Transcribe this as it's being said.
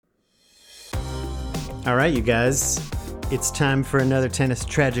All right, you guys, it's time for another tennis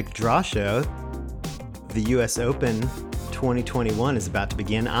tragic draw show. The U.S. Open 2021 is about to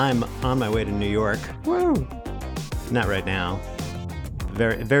begin. I'm on my way to New York. Woo! Not right now.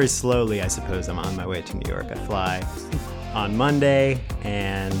 Very, very slowly, I suppose. I'm on my way to New York. I fly on Monday,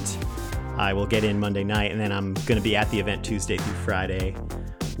 and I will get in Monday night, and then I'm going to be at the event Tuesday through Friday,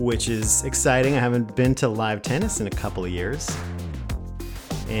 which is exciting. I haven't been to live tennis in a couple of years.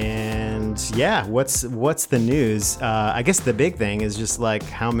 And yeah, what's the news? I guess the big thing is just like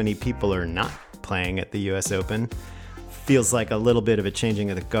how many people are not playing at the U.S. Open. Feels like a little bit of a changing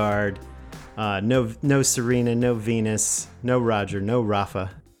of the guard. No Serena, no Venus, no Roger, no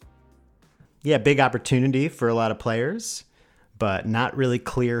Rafa. Yeah, big opportunity for a lot of players, but not really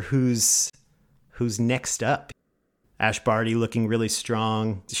clear who's next up. Ash Barty looking really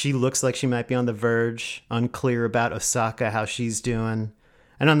strong. She looks like she might be on the verge. Unclear about Osaka, how she's doing.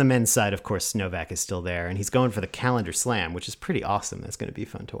 And on the men's side, of course, Novak is still there, and he's going for the calendar slam, which is pretty awesome. That's going to be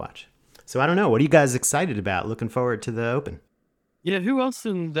fun to watch. So I don't know. What are you guys excited about? Looking forward to the Open. Yeah, who else?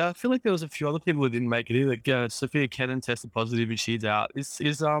 And I feel like there was a few other people who didn't make it either. Sophia Kenin tested positive and she's out. Is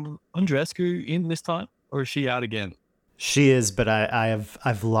Andreescu in this time, or is she out again? She is, but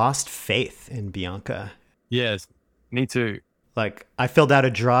I've lost faith in Bianca. Yes, me too. Like, I filled out a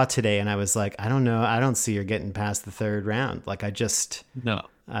draw today, and I was like, I don't know. I don't see her getting past the third round. Like, I don't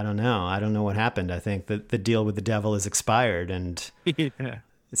know. I don't know what happened. I think that the deal with the devil is expired, and Yeah.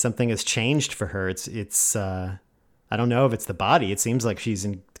 something has changed for her. It's I don't know if it's the body. It seems like she's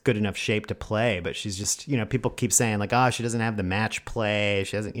in good enough shape to play, but she's just, people keep saying like, oh, she doesn't have the match play.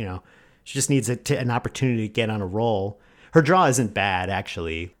 She doesn't, she just needs an opportunity to get on a roll. Her draw isn't bad,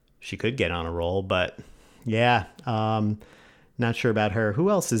 actually. She could get on a roll, but yeah, not sure about her. Who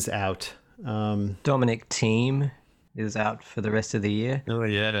else is out? Dominic Thiem is out for the rest of the year. Oh,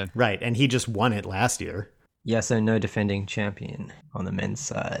 yeah. Right, and he just won it last year. Yeah, so no defending champion on the men's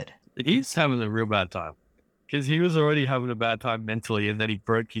side. He's having a real bad time because he was already having a bad time mentally, and then he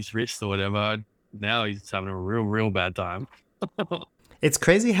broke his wrist or whatever. Now he's having a real bad time. It's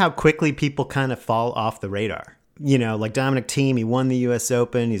crazy how quickly people kind of fall off the radar. Like Dominic Thiem, he won the U.S.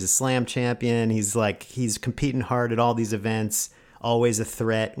 Open. He's a slam champion. He's competing hard at all these events, always a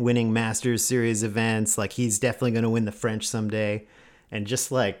threat, winning Masters Series events. Like, he's definitely going to win the French someday. And just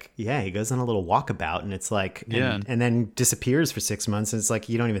he goes on a little walkabout, and it's like, and then disappears for 6 months. And it's like,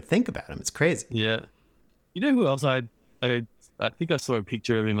 you don't even think about him. It's crazy. Yeah. You know who else I think I saw a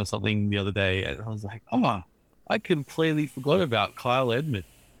picture of him or something the other day, and I was like, oh, I completely forgot about Kyle Edmund.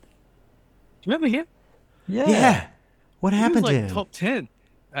 Do you remember him? Yeah. What happened to him? He was top 10.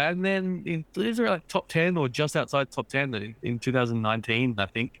 And then these are like top 10 or just outside top 10 in 2019, I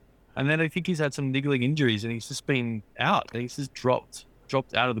think. And then I think he's had some niggling injuries, and he's just been out. And he's just dropped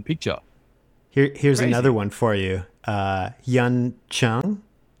out of the picture. Here's Crazy. Another one for you. Hyun Chung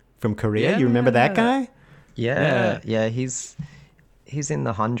from Korea. You remember that guy? Yeah. He's in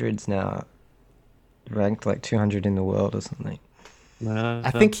the hundreds now, ranked like 200 in the world or something. I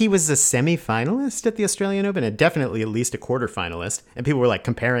think he was a semi-finalist at the Australian Open, and definitely at least a quarter-finalist. And people were like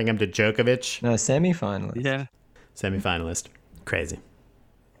comparing him to Djokovic. No, semi-finalist. Yeah. Semi-finalist. Crazy.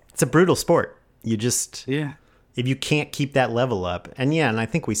 It's a brutal sport. If you can't keep that level up, and I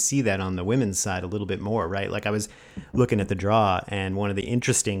think we see that on the women's side a little bit more, right? Like, I was looking at the draw, and one of the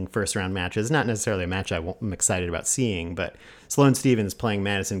interesting first-round matches, not necessarily a match I'm excited about seeing, but Sloane Stephens playing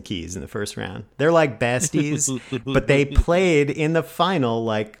Madison Keys in the first round. They're like besties, but they played in the final,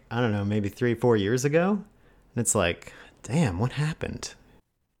 like, I don't know, maybe 3-4 years ago. And it's like, damn, what happened?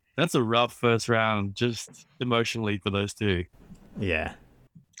 That's a rough first round, just emotionally for those two. Yeah.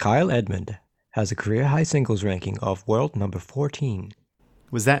 Kyle Edmund has a career high singles ranking of world number 14.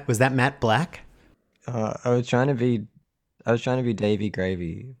 Was that Matt Black? I was trying to be Davy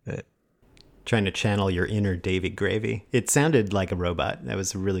Gravy, but trying to channel your inner Davy Gravy. It sounded like a robot. That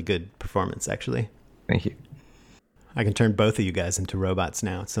was a really good performance, actually. Thank you. I can turn both of you guys into robots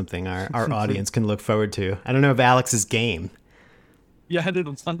now. It's something our audience can look forward to. I don't know if Alex is game. Yeah, it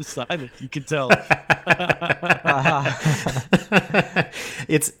was undecided. You could tell.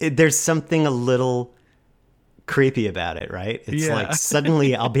 There's something a little creepy about it, right? It's like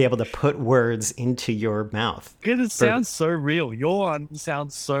suddenly I'll be able to put words into your mouth. Because it sounds so real. Your one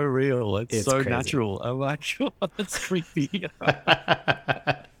sounds so real. It's so crazy. Natural. I'm like, oh, that's creepy.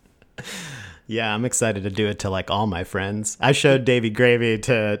 Yeah, I'm excited to do it to like all my friends. I showed Davy Gravy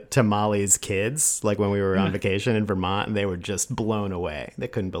to Molly's kids, like when we were on vacation in Vermont, and they were just blown away. They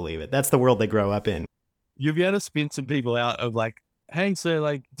couldn't believe it. That's the world they grow up in. You'll be able to spin some people out of like, hey, so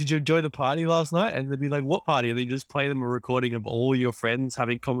like, did you enjoy the party last night? And they'd be like, what party? And they just play them a recording of all your friends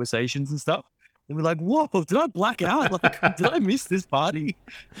having conversations and stuff. and be like, "Whoa, did I black out? Like, did I miss this party?"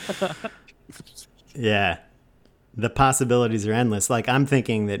 Yeah. The possibilities are endless. Like, I'm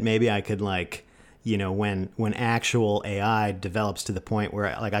thinking that maybe I could, like, you know, when actual AI develops to the point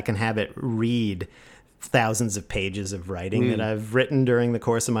where like I can have it read thousands of pages of writing that I've written during the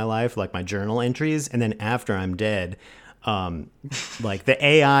course of my life, like my journal entries, and then after I'm dead, like the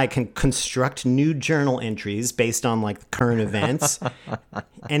AI can construct new journal entries based on like current events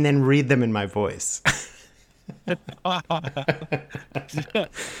and then read them in my voice. It's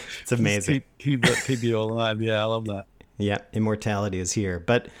amazing. Keep you alive. Yeah, I love that. Yeah, immortality is here.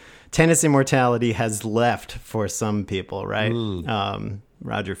 But tennis immortality has left for some people, right?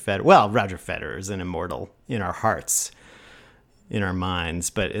 Roger Federer is an immortal in our hearts, in our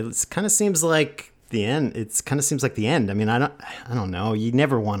minds, but it kind of seems like the end. It's kind of seems like the end. I mean, I don't know. You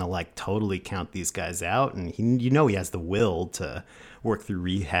never want to like totally count these guys out, and he has the will to work through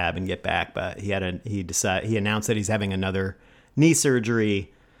rehab and get back, but he announced that he's having another knee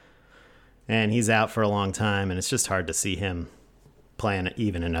surgery, and he's out for a long time, and it's just hard to see him playing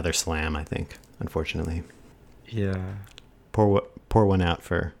even another slam, I think, unfortunately. Yeah. Pour one out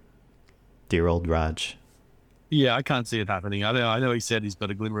for dear old Raj. Yeah, I can't see it happening. I know he said he's got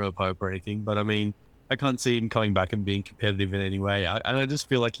a glimmer of hope or anything, but I mean, I can't see him coming back and being competitive in any way. I just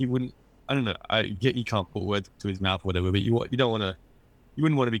feel like he wouldn't. I don't know. I get you can't put words to his mouth or whatever, but you don't want to. You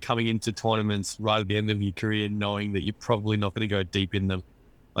wouldn't want to be coming into tournaments right at the end of your career knowing that you're probably not going to go deep in them.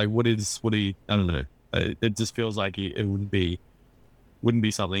 Like, what do you? I don't know. It just feels like it wouldn't be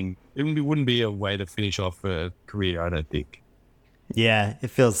something. It wouldn't be a way to finish off a career, I don't think. Yeah, it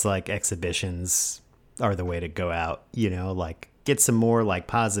feels like exhibitions are the way to go out, you know, like get some more like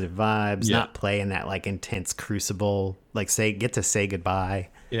positive vibes, not play in that like intense crucible, like get to say goodbye.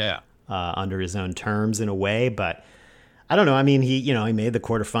 Yeah. Under his own terms in a way, but I don't know. I mean, he made the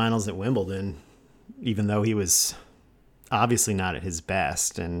quarterfinals at Wimbledon, even though he was obviously not at his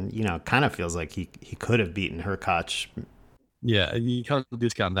best, and kind of feels like he could have beaten Hurkacz. Yeah, you can't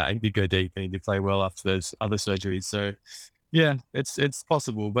discount that. He did go deep and he did play well after those other surgeries. So, yeah, it's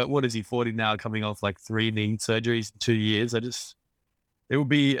possible. But what is he, 40 now, coming off like 3 knee surgeries in 2 years? It would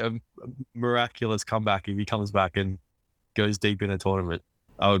be a miraculous comeback if he comes back and goes deep in a tournament.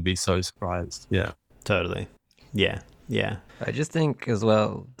 I would be so surprised. Yeah, totally. Yeah. I just think as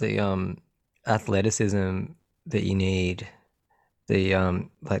well the athleticism that you need, the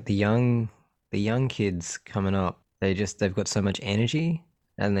like the young kids coming up, they've got so much energy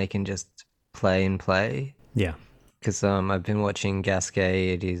and they can just play and play. Yeah. Because I've been watching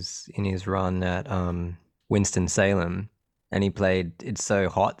Gasquet in his run at Winston-Salem, and he played. It's so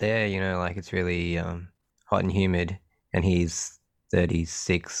hot there, like it's really hot and humid, and he's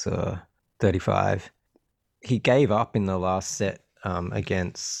 36 or 35. He gave up in the last set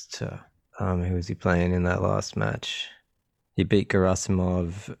against who was he playing in that last match? He beat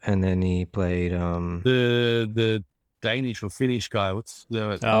Gerasimov, and then he played the Danish or Finnish guy. What's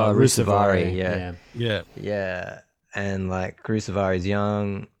the Ruusuvuori? Yeah. And like Ruusuvari's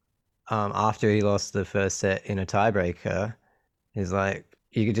young. After he lost the first set in a tiebreaker, he's like,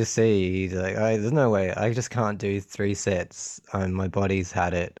 you could just see he's like, there's no way, I just can't do 3 sets. My body's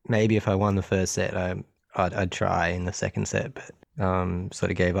had it. Maybe if I won the first set, I'd try in the second set, but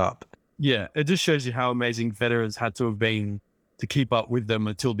sort of gave up. Yeah, it just shows you how amazing Federer's had to have been to keep up with them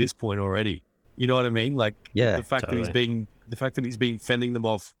until this point already. You know what I mean? Like, the fact that he's been fending them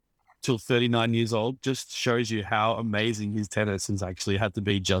off till 39 years old just shows you how amazing his tennis has actually had to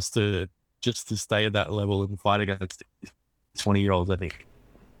be just to stay at that level and fight against 20-year-olds, I think.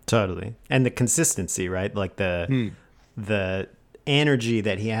 Totally. And the consistency, right? Like the energy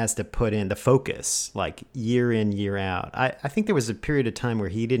that he has to put in, the focus, like year in, year out. I think there was a period of time where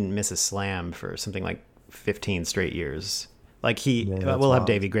he didn't miss a slam for something like 15 straight years. Like we'll have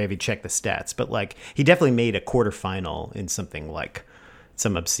Davey Gravy check the stats, but like he definitely made a quarterfinal in something like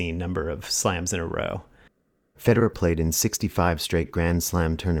some obscene number of slams in a row. Federer played in 65 straight Grand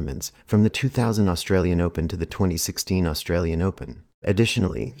Slam tournaments, from the 2000 Australian Open to the 2016 Australian Open.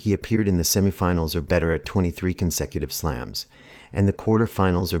 Additionally, he appeared in the semifinals or better at 23 consecutive slams, and the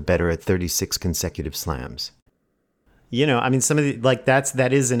quarterfinals or better at 36 consecutive slams. I mean, some of the, like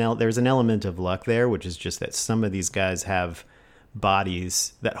there's an element of luck there, which is just that some of these guys have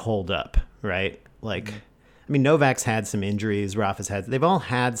bodies that hold up, right? Like, I mean, Novak's had some injuries, Rafa's they've all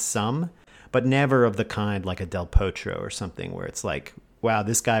had some, but never of the kind like a Del Potro or something where it's like, wow,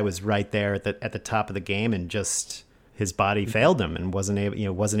 this guy was right there at the top of the game and just his body failed him and wasn't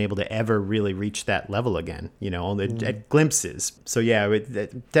able to ever really reach that level again, only at glimpses. So yeah,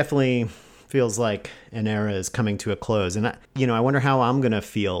 it definitely Feels like an era is coming to a close. And, I wonder how I'm going to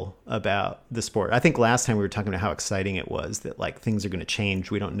feel about the sport. I think last time we were talking about how exciting it was that like things are going to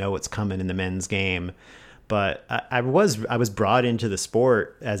change. We don't know what's coming in the men's game. But I was brought into the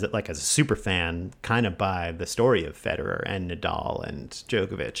sport as a super fan, kind of by the story of Federer and Nadal and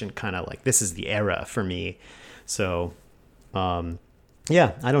Djokovic, and kind of like this is the era for me. So,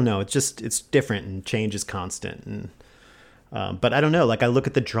 yeah, I don't know. It's different and change is constant. And but I don't know. Like I look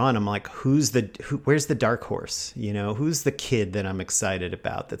at the draw and I'm like, where's the dark horse? Who's the kid that I'm excited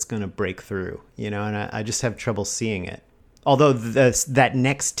about that's going to break through? And I just have trouble seeing it. Although that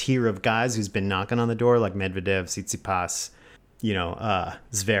next tier of guys who's been knocking on the door, like Medvedev, Tsitsipas,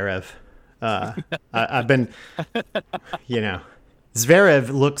 Zverev, I've been, Zverev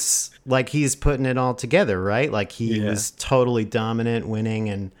looks like he's putting it all together, right? Like he was totally dominant, winning,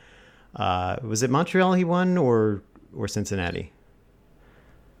 and was it Montreal he won or Cincinnati?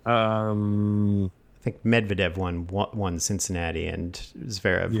 I think Medvedev won Cincinnati, and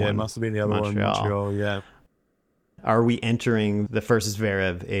Zverev won. Yeah, it must have been the other one, Montreal. Yeah. Are we entering the first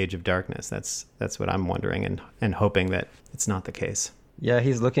Zverev age of darkness? That's what I'm wondering and hoping that it's not the case. Yeah,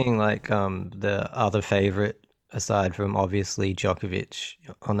 he's looking like the other favorite aside from obviously Djokovic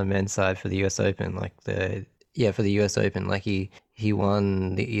on the men's side for the US Open. For the US Open, like he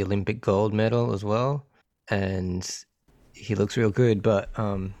won the Olympic gold medal as well, and he looks real good. But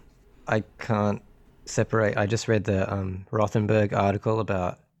I can't separate. I just read the Rothenberg article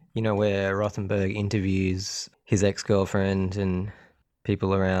about where Rothenberg interviews his ex-girlfriend and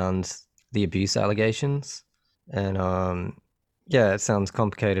people around the abuse allegations, and it sounds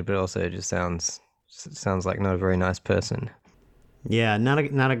complicated, but also just sounds like not a very nice person. Yeah, not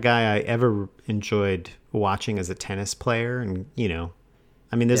a guy I ever enjoyed watching as a tennis player, and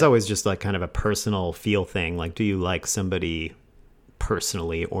there's always just like kind of a personal feel thing, like do you like somebody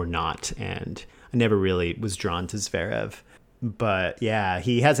personally or not? And I never really was drawn to Zverev, but yeah,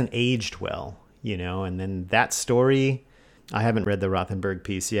 he hasn't aged well. And then that story, I haven't read the Rothenberg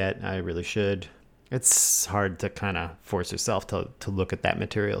piece yet. I really should. It's hard to kind of force yourself to look at that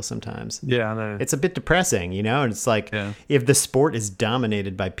material sometimes. Yeah, I know. It's a bit depressing, and it's like if the sport is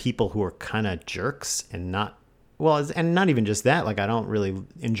dominated by people who are kind of jerks and not even just that, like I don't really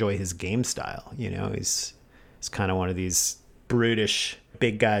enjoy his game style. He's kind of one of these brutish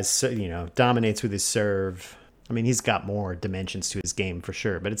big guys, dominates with his serve. I mean, he's got more dimensions to his game for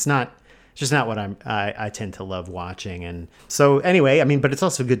sure, but it's just not what I tend to love watching. And so anyway, but it's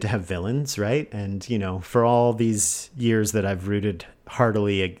also good to have villains, right? And, for all these years that I've rooted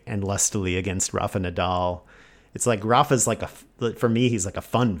heartily and lustily against Rafa Nadal, it's like Rafa's for me, he's like a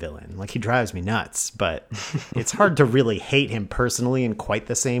fun villain. Like he drives me nuts, but it's hard to really hate him personally in quite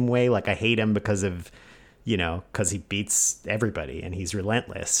the same way. Like I hate him because he beats everybody and he's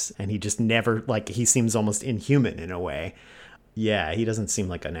relentless and he just never, he seems almost inhuman in a way. Yeah, he doesn't seem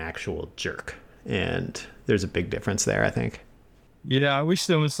like an actual jerk, and there's a big difference there, I think. Yeah, I wish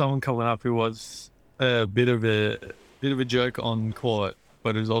there was someone coming up who was a bit of a jerk on court,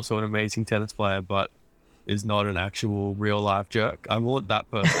 but is also an amazing tennis player, but is not an actual real life jerk. I want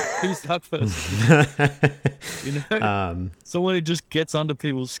that person. Who's that person? Someone who just gets under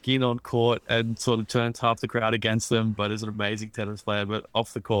people's skin on court and sort of turns half the crowd against them, but is an amazing tennis player. But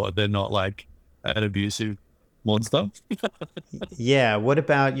off the court, they're not like an abusive monster. Yeah. What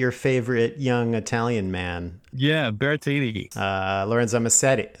about your favorite young Italian man? Yeah, Berrettini. Lorenzo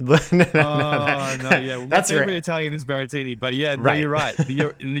Musetti. No. Yeah. Well, my favorite Italian is Berrettini, but yeah, no, you're right.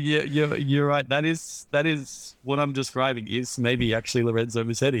 You're right. That is what I'm describing is maybe actually Lorenzo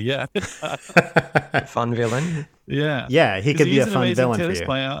Musetti. Yeah. Fun villain. Yeah. Yeah, he could be a fun villain for you.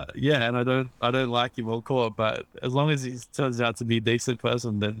 Player. Yeah, and I don't like him on court, but as long as he turns out to be a decent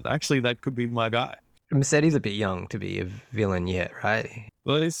person, then actually that could be my guy. Musetti's a bit young to be a villain yet, right?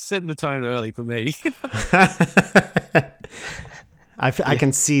 Well, he's setting the tone early for me. I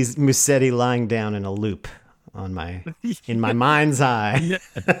can see Musetti lying down in a loop in my mind's eye.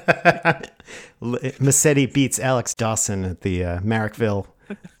 Musetti beats Alex Dawson at the Marrickville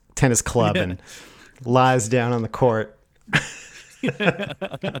Tennis Club and lies down on the court.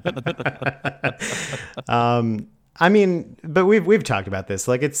 But we've talked about this.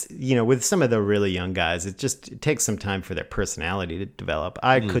 Like it's, with some of the really young guys, it takes some time for their personality to develop.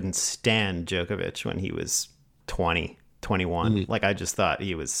 I couldn't stand Djokovic when he was 20, 21. Like I just thought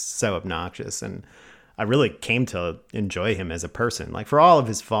he was so obnoxious, and I really came to enjoy him as a person. Like for all of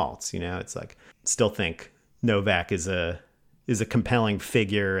his faults, it's like still think Novak is a compelling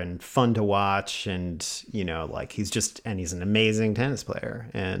figure and fun to watch, and he's an amazing tennis player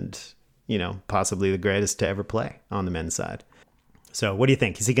and possibly the greatest to ever play on the men's side. So what do you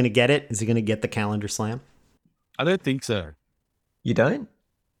think? Is he going to get it? Is he going to get the calendar slam? I don't think so. You don't?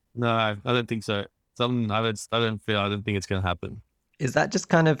 No, I don't think so. I don't think it's going to happen. Is that just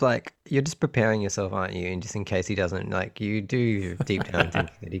kind of like you're just preparing yourself, aren't you? And just in case he doesn't, like you do deep down think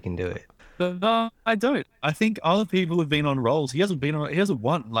that he can do it. No, I don't. I think other people have been on rolls. He hasn't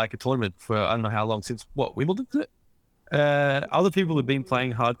won like a tournament for I don't know how long, since what, Wimbledon? Is it? Other people have been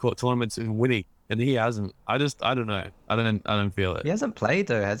playing hardcore tournaments and winning, and he hasn't. I don't know. I don't feel it. He hasn't played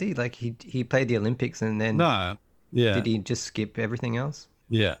though, has he? Like he played the Olympics and then No. Yeah. did he just skip everything else?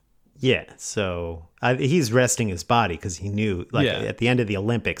 Yeah. Yeah, so he's resting his body because he knew, like, Yeah. at the end of the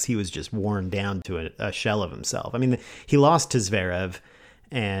Olympics, he was just worn down to a shell of himself. I mean, he lost to Zverev,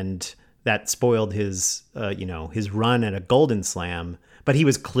 and that spoiled his, his run at a Golden Slam. But he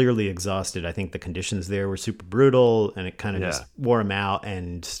was clearly exhausted. I think the conditions there were super brutal, and it kind of just wore him out.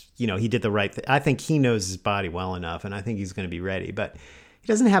 And he did the right thing. I think he knows his body well enough, and I think he's going to be ready. But he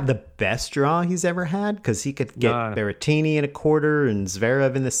doesn't have the best draw he's ever had, because he could get Berrettini in a quarter and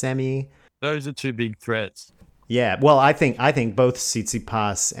Zverev in the semi. Those are two big threats. Yeah, well, I think both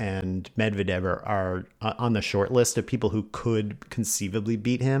Tsitsipas and Medvedev are on the short list of people who could conceivably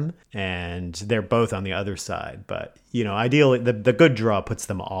beat him, and they're both on the other side. But ideally, the good draw puts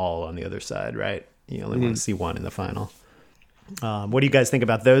them all on the other side, right? You only want to see one in the final. What do you guys think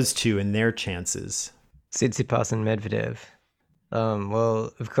about those two and their chances? Tsitsipas and Medvedev.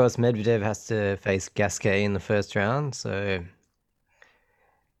 Well, of course, Medvedev has to face Gasquet in the first round, so.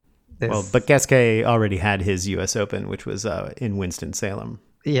 But Gasquet already had his U.S. Open, which was in Winston-Salem.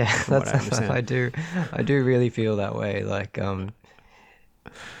 Yeah, that's I do really feel that way. Like,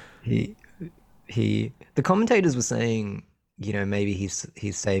 the commentators were saying, maybe he's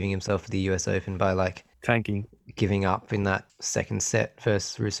saving himself for the U.S. Open by like tanking, giving up in that second set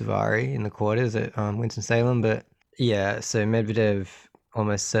versus Ruusuvuori in the quarters at Winston-Salem. But yeah, so Medvedev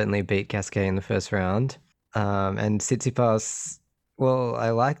almost certainly beat Gasquet in the first round, and Tsitsipas. Well, I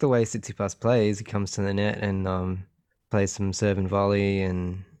like the way Tsitsipas plays. He comes to the net and plays some serve and volley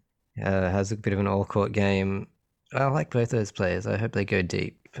and has a bit of an all-court game. I like both those players. I hope they go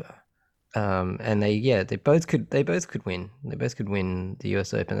deep. And they both could win. They both could win the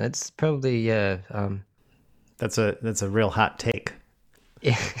US Open. That's probably That's a real hot take.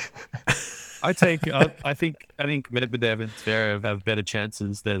 Yeah. I think Medvedev and Zverev have better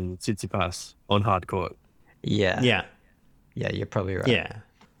chances than Tsitsipas on hard court. Yeah. Yeah. Yeah, you're probably right.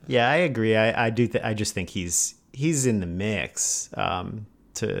 Yeah, I agree. I do. I just think he's in the mix.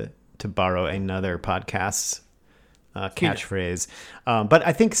 To borrow another podcast's catchphrase, but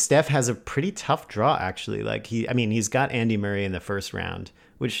I think Steph has a pretty tough draw actually. Like he's got Andy Murray in the first round,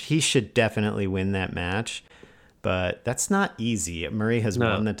 which he should definitely win that match. But that's not easy. Murray has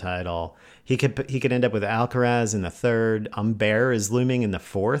won the title. He could end up with Alcaraz in the third. Humbert is looming in the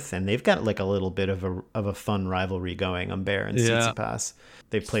fourth, and they've got like a little bit of a fun rivalry going. Humbert and Tsitsipas.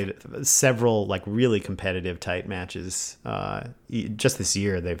 They've played several like really competitive tight matches. Just this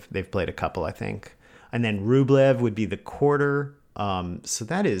year, they've played a couple, I think. And then Rublev would be the quarter. So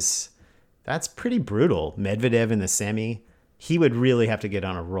that's pretty brutal. Medvedev in the semi. He would really have to get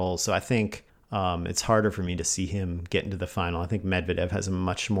on a roll. So I think. It's harder for me to see him get into the final. I think Medvedev has a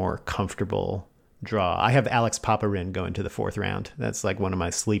much more comfortable draw. I have Alex Paparin going to the fourth round. That's like one of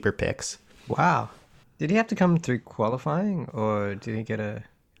my sleeper picks. Wow. Did he have to come through qualifying, or did he get a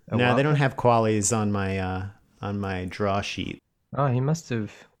No, they don't have qualies on my draw sheet. Oh, he must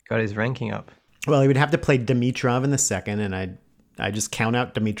have got his ranking up. Well, he would have to play Dimitrov in the second, and I just count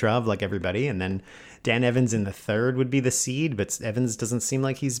out Dimitrov like everybody, and then Dan Evans in the third would be the seed, but Evans doesn't seem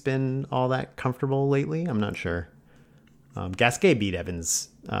like he's been all that comfortable lately. I'm not sure. Gasquet beat Evans,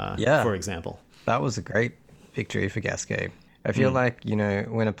 for example. That was a great victory for Gasquet. I feel like,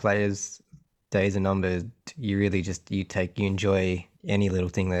 when a player's days are numbered, you really you enjoy any little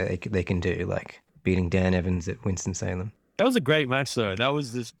thing that they can do, like beating Dan Evans at Winston-Salem. That was a great match, though. That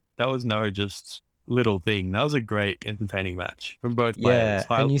was no just little thing. That was a great, entertaining match from both players.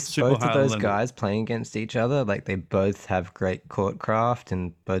 Yeah, and both of those guys playing against each other, like they both have great court craft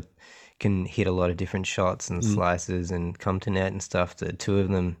and both can hit a lot of different shots and slices and come to net and stuff. The two of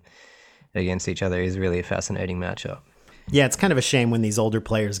them against each other is really a fascinating matchup. Yeah, it's kind of a shame when these older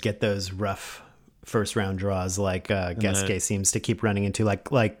players get those rough first round draws like Gasquet seems to keep running into,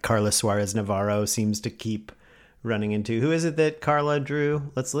 like Carlos Suarez Navarro seems to keep running into. Who is it that Carla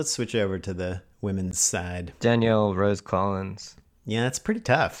drew? Let's switch over to the women's side. Danielle Rose Collins. Yeah, it's pretty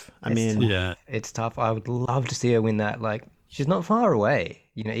tough. It's tough. I would love to see her win that. Like, she's not far away.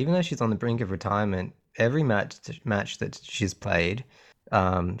 Even though she's on the brink of retirement, every match that she's played,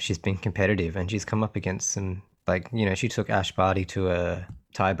 she's been competitive, and she's come up against some Like, she took Ash Barty to a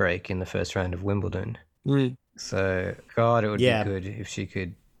tiebreak in the first round of Wimbledon. Mm. So, God, it would Yeah. be good if she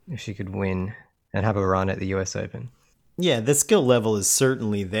could win and have a run at the US Open. Yeah, the skill level is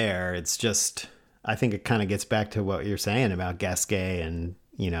certainly there. It's just, I think it kind of gets back to what you're saying about Gasquet and,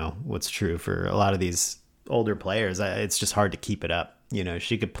 what's true for a lot of these older players. It's just hard to keep it up.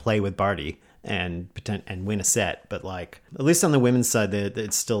 She could play with Barty and win a set, but like, at least on the women's side,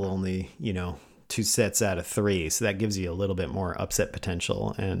 it's still only, 2 sets out of 3. So that gives you a little bit more upset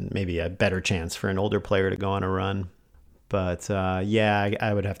potential and maybe a better chance for an older player to go on a run. But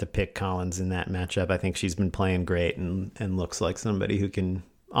I would have to pick Collins in that matchup. I think she's been playing great and looks like somebody who can,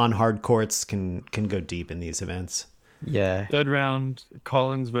 on hard courts, can go deep in these events. Yeah. Third round,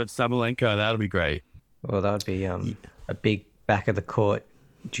 Collins versus Sabalenka. That'll be great. Well, that would be a big back of the court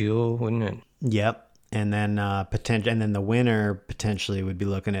duel, wouldn't it? Yep. And then the winner potentially would be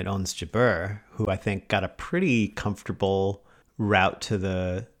looking at Ons Jabeur, who I think got a pretty comfortable route to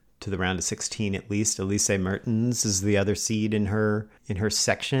the round of 16 at least. Elise Mertens is the other seed in her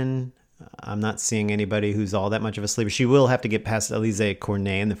section. I'm not seeing anybody who's all that much of a sleeper. She will have to get past Alizé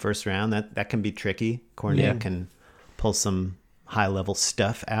Cornet in the first round. That can be tricky. Cornet can pull some high level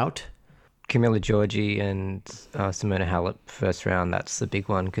stuff out. Camilla Giorgi and Simona Halep first round. That's the big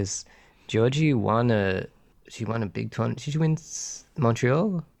one because Giorgi won a big tournament. Did she win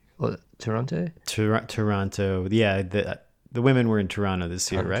Montreal or Toronto? Toronto. Yeah, the women were in Toronto this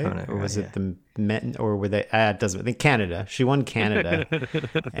year, right? Toronto, or was right, it the Met? Or were they? It doesn't. I think Canada. She won Canada,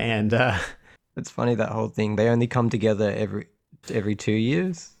 and it's funny that whole thing. They only come together every 2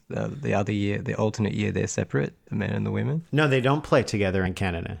 years. The other year, the alternate year, they're separate. The men and the women. No, they don't play together in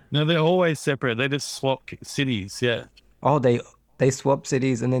Canada. No, they're always separate. They just swap cities. Yeah. Oh, they swap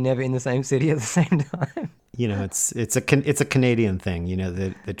cities and they're never in the same city at the same time. It's a Canadian thing.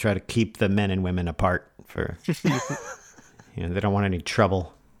 They try to keep the men and women apart for. They don't want any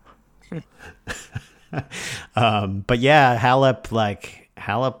trouble. But yeah,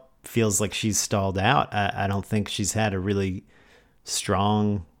 Halep feels like she's stalled out. I don't think she's had a really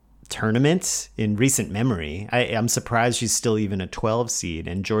strong tournament in recent memory. I'm surprised she's still even a 12 seed,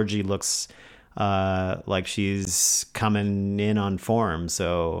 and Giorgi looks like she's coming in on form.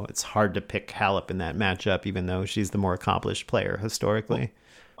 So it's hard to pick Halep in that matchup, even though she's the more accomplished player historically.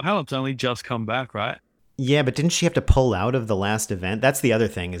 Halep's only just come back, right? Yeah, but didn't she have to pull out of the last event? That's the other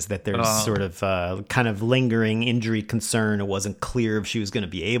thing, is that there's sort of kind of lingering injury concern. It wasn't clear if she was going to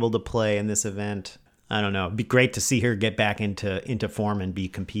be able to play in this event. I don't know. It'd be great to see her get back into form and be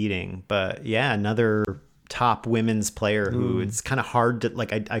competing. But yeah, another top women's player who it's kind of hard to,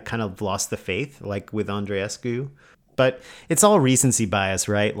 like, I kind of lost the faith, like with Andreescu. But it's all recency bias,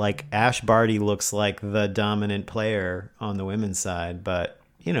 right? Like Ash Barty looks like the dominant player on the women's side, but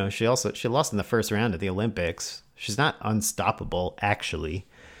she lost in the first round at the Olympics. She's not unstoppable, actually.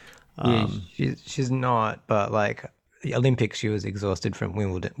 Yeah, she's not, but like the Olympics, she was exhausted from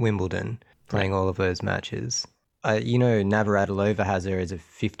Wimbledon playing all of those matches. Navratilova has her as a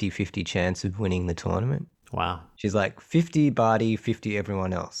 50-50 chance of winning the tournament. Wow. She's like 50 Barty, 50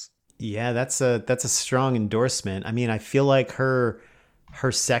 everyone else. Yeah, that's a strong endorsement. I mean, I feel like her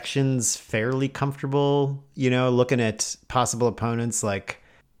section's fairly comfortable, looking at possible opponents like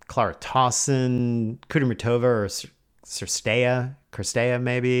Clara Tauson, Kudermetova, or Cirstea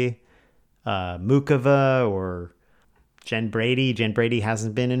maybe, Mukova, or Jen Brady. Jen Brady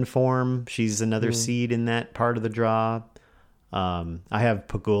hasn't been in form. She's another seed in that part of the draw. I have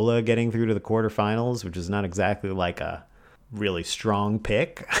Pegula getting through to the quarterfinals, which is not exactly like a really strong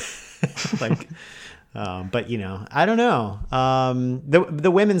pick. But I don't know.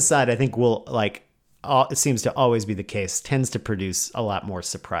 The women's side, I think, will, like, it seems to always be the case, tends to produce a lot more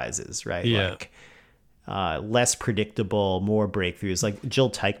surprises, right? Yeah. Like less predictable, more breakthroughs. Like Jill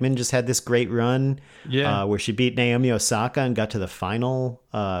Teichmann just had this great run, where she beat Naomi Osaka and got to the final.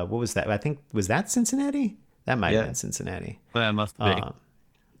 What was that? I think, was that Cincinnati? That might have been Cincinnati. That must be.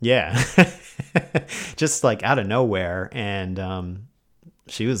 Yeah, just like out of nowhere, and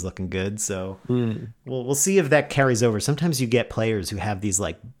she was looking good. So we'll see if that carries over. Sometimes you get players who have these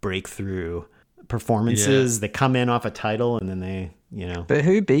like breakthrough performances. They come in off a title and then they, But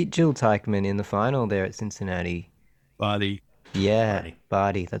who beat Jill Teichmann in the final there at Cincinnati? Barty. Yeah,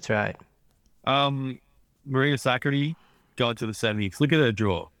 Barty. That's right. Maria Sakkari going to the semis. Look at her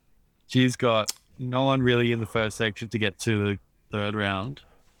draw. She's got no one really in the first section to get to the third round.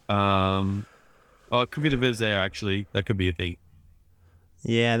 It could be the Viz there, actually. That could be a thing.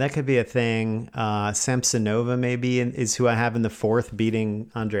 Yeah, that could be a thing. Samsonova maybe is who I have in the fourth,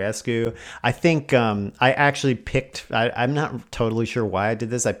 beating Andreescu. I think I actually picked. I'm not totally sure why I did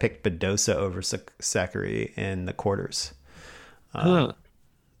this. I picked Badosa over Sakari in the quarters. Huh.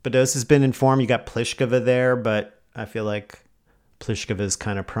 Badosa's been in form. You got Pliskova there, but I feel like Pliskova is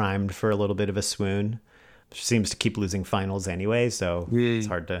kind of primed for a little bit of a swoon. She seems to keep losing finals anyway, so it's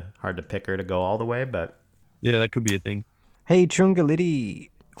hard to pick her to go all the way. But Yeah, that could be a thing. Hey, Trungaliti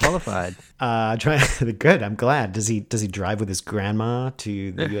qualified. good. I'm glad. Does he drive with his grandma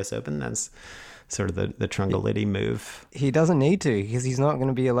to the U.S. Open? That's sort of the Trungaliti move. He doesn't need to because he's not going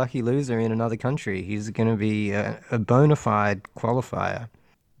to be a lucky loser in another country. He's going to be a bona fide qualifier.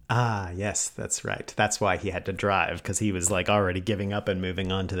 Ah, yes, that's right. That's why he had to drive, because he was like already giving up and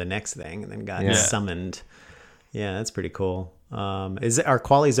moving on to the next thing, and then got summoned. Yeah, that's pretty cool. Are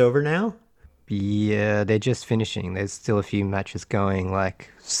qualies over now? Yeah, they're just finishing. There's still a few matches going, like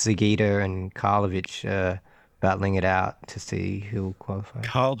Sagita and Karlovic battling it out to see who'll qualify.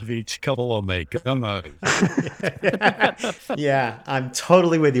 Karlovic, come on, mate. Come on. Yeah, I'm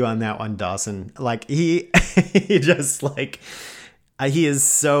totally with you on that one, Dawson. Like he just like he is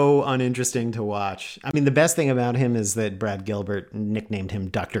so uninteresting to watch. I mean, the best thing about him is that Brad Gilbert nicknamed him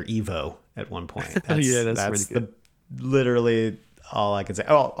Dr. Evo at one point. That's pretty good. Literally all I can say.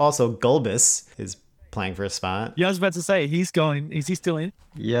 Oh, also Gulbis is playing for a spot. Yeah, I was about to say, he's going. Is he still in?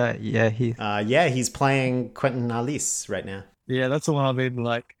 Yeah, he's playing Quentin Alice right now. Yeah, that's the one I've been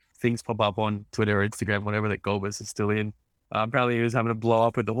like, things pop up on Twitter or Instagram, whatever, that Golbis is still in. Apparently he was having a blow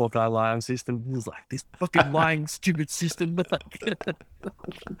up with the Hawkeye Lion system. He was like, this fucking lying stupid system.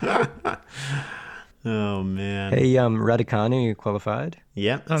 Oh, man. Hey, Raducanu qualified.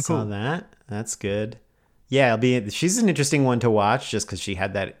 Yep, I saw that. That's good. Yeah, she's an interesting one to watch just because she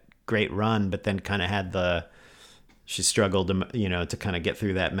had that great run, but then kind of had she struggled to kind of get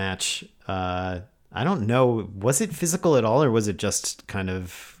through that match. I don't know, was it physical at all, or was it just kind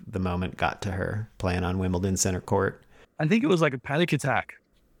of the moment got to her playing on Wimbledon center court? I think it was like a panic attack.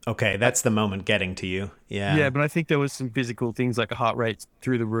 Okay, that's the moment getting to you. Yeah. Yeah, but I think there was some physical things like a heart rate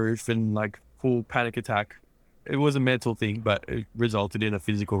through the roof and like full panic attack. It was a mental thing, but it resulted in a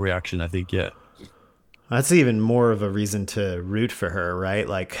physical reaction, I think, yeah. That's even more of a reason to root for her, right?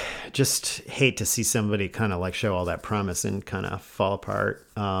 Like, just hate to see somebody kind of like show all that promise and kind of fall apart.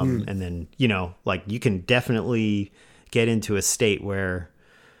 And then, like you can definitely get into a state where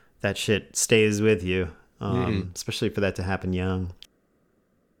that shit stays with you, especially for that to happen young.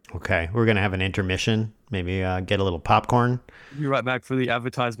 Okay, we're going to have an intermission. Maybe get a little popcorn. Be right back for the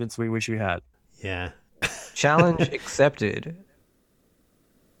advertisements we wish we had. Yeah. Challenge accepted.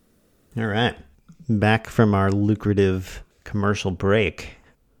 All right. Back from our lucrative commercial break.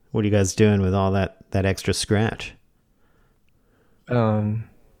 What are you guys doing with all that extra scratch? I'm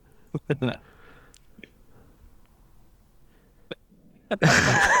trying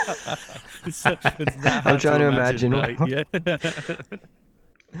to imagine. I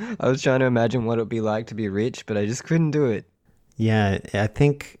was trying to imagine what it would be like to be rich, but I just couldn't do it. Yeah, I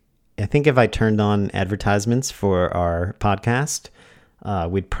think if I turned on advertisements for our podcast,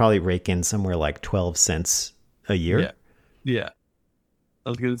 we'd probably rake in somewhere like 12 cents a year. Yeah. I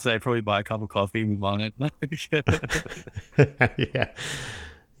was going to say probably buy a cup of coffee and move on it. Yeah.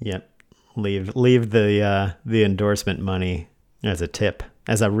 Yep. Leave the endorsement money as a tip,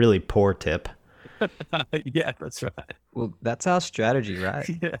 as a really poor tip. Yeah, that's right. Well, that's our strategy, right?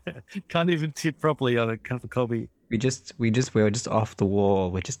 Yeah. Can't even tip properly on a cup of coffee. We're just off the wall.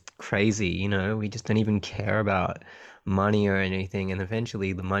 We're just crazy, We just don't even care about money or anything, and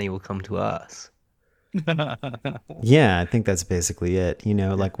eventually the money will come to us. Yeah, I think that's basically it.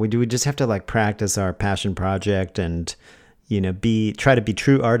 Like we just have to like practice our passion project and try to be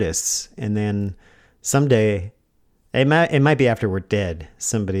true artists, and then someday it might be after we're dead,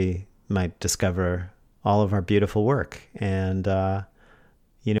 somebody might discover all of our beautiful work, and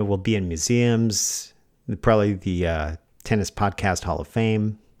we'll be in museums, probably the Tennis Podcast Hall of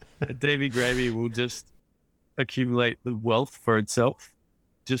Fame. Davy Gravy will just accumulate the wealth for itself,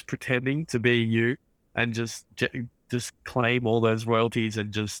 just pretending to be you, and just claim all those royalties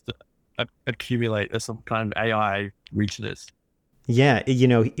and just accumulate as some kind of AI richness. Yeah,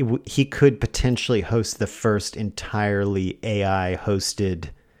 he could potentially host the first entirely AI hosted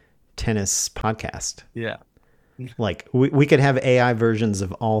tennis podcast. Yeah. Like we could have AI versions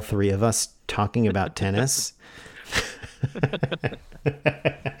of all three of us talking about tennis.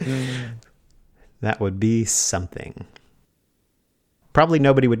 That would be something. Probably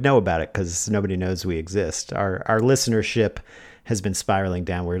nobody would know about it because nobody knows we exist. Our listenership has been spiraling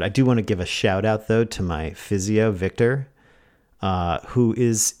downward. I do want to give a shout out though to my physio, Victor. who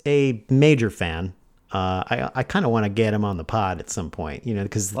is a major fan. I kind of want to get him on the pod at some point, you know,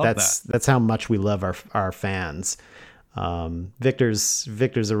 because that's how much we love our fans.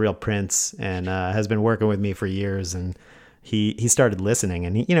 Victor's a real prince and has been working with me for years, and he started listening,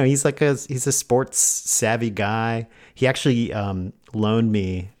 and he's a sports savvy guy. He actually loaned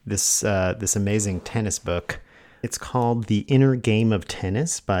me this amazing tennis book. It's called The Inner Game of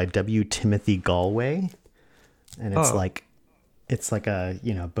Tennis by W. Timothy Galway, and it's like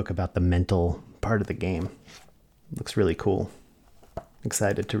a book about the mental part of the game. Looks really cool.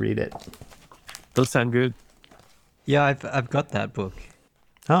 Excited to read it. Does sound good. Yeah, I've got that book.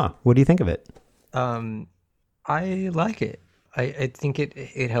 Oh, what do you think of it? I like it. I think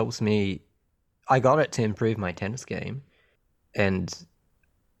it helps me. I got it to improve my tennis game, and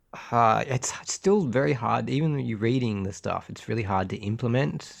it's still very hard. Even when you're reading the stuff, it's really hard to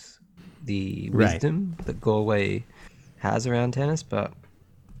implement the wisdom that Galway has around tennis. But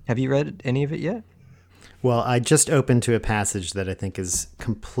have you read any of it yet? Well, I just opened to a passage that I think is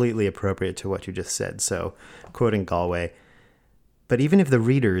completely appropriate to what you just said. So, quoting Galway, "But even if the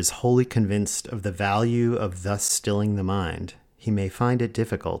reader is wholly convinced of the value of thus stilling the mind, he may find it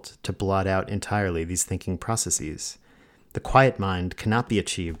difficult to blot out entirely these thinking processes. The quiet mind cannot be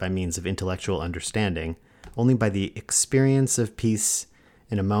achieved by means of intellectual understanding, only by the experience of peace.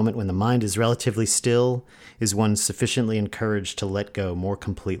 In a moment when the mind is relatively still, is one sufficiently encouraged to let go more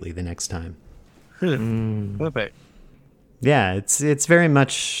completely the next time." Perfect. Yeah, it's very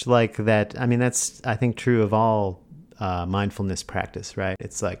much like that. I mean, that's, I think, true of all mindfulness practice, right?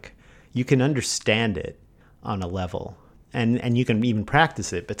 It's like you can understand it on a level, and you can even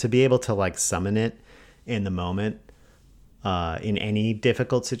practice it, but to be able to like summon it in the moment, in any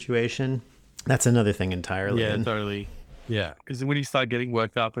difficult situation, that's another thing entirely. Yeah, totally. Yeah, because when you start getting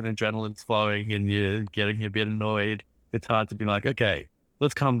worked up and adrenaline's flowing and you're getting a bit annoyed, it's hard to be like, okay,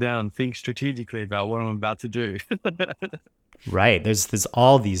 let's calm down, think strategically about what I'm about to do. Right. There's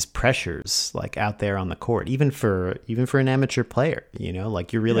all these pressures like out there on the court, even for an amateur player,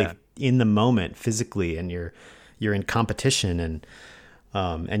 like you're really in the moment physically, and you're in competition,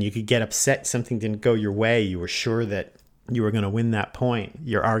 and you could get upset something didn't go your way. You were sure that you were going to win that point.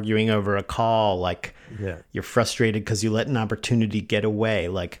 You're arguing over a call, like you're frustrated because you let an opportunity get away.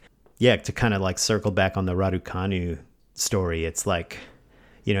 Like, to kind of like circle back on the Raducanu story, it's like,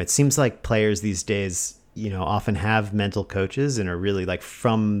 it seems like players these days, often have mental coaches and are really like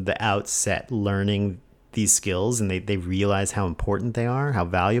from the outset learning these skills, and they realize how important they are, how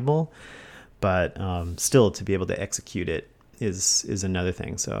valuable, but still to be able to execute it is another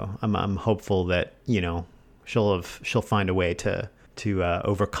thing. So I'm hopeful that, she'll find a way to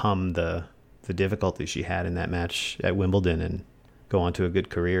overcome the difficulty she had in that match at Wimbledon and go on to a good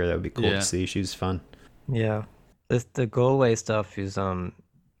career. That would be cool to see. She was fun. Yeah. The Galway stuff is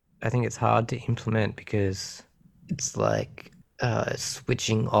I think it's hard to implement because it's like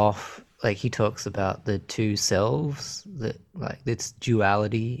switching off. Like he talks about the two selves, that like it's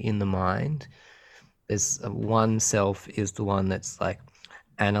duality in the mind. There's one self is the one that's like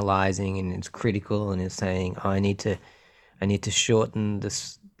analyzing and it's critical and is saying, I need to shorten the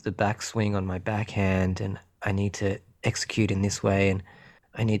backswing on my backhand, and I need to execute in this way, and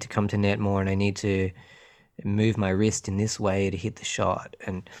I need to come to net more, and I need to move my wrist in this way to hit the shot,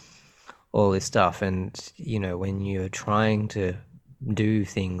 and all this stuff. And when you're trying to do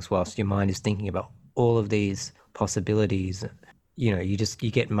things whilst your mind is thinking about all of these possibilities,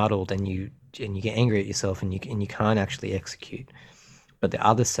 you get muddled, and you get angry at yourself, and you can't actually execute. But the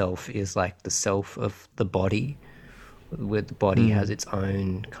other self is like the self of the body, where the body has its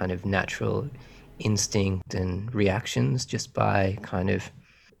own kind of natural instinct and reactions just by kind of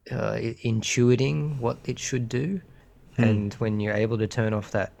intuiting what it should do. And when you're able to turn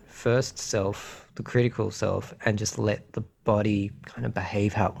off that first self, the critical self, and just let the body kind of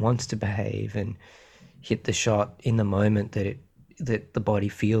behave how it wants to behave and hit the shot in the moment that the body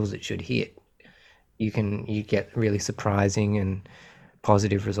feels it should hit, you get really surprising and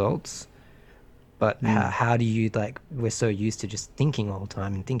positive results. But how do you, like, we're so used to just thinking all the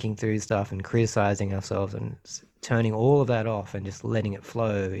time and thinking through stuff and criticizing ourselves, and turning all of that off and just letting it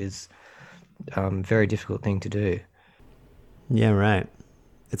flow is a very difficult thing to do. Yeah, right.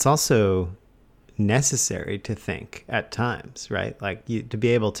 It's also necessary to think at times, right? Like to be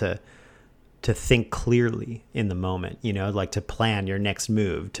able to think clearly in the moment, like to plan your next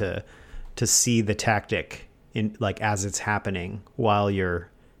move, to see the tactic in like as it's happening while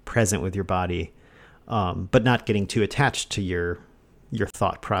you're present with your body, but not getting too attached to your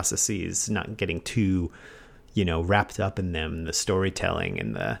thought processes, not getting too, wrapped up in them, the storytelling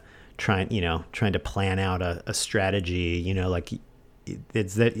and the trying to plan out a strategy, like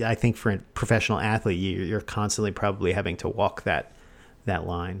it's that I think for a professional athlete, you're constantly probably having to walk that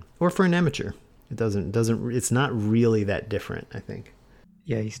line. Or for an amateur, it's not really that different, I think.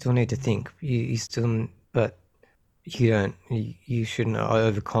 Yeah, you still need to think. You still, but you don't. You shouldn't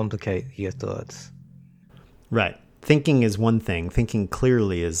overcomplicate your thoughts. Right. Thinking is one thing. Thinking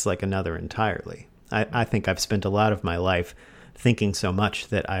clearly is like another entirely. I think I've spent a lot of my life thinking so much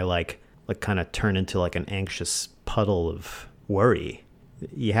that I like kind of turn into like an anxious puddle of worry.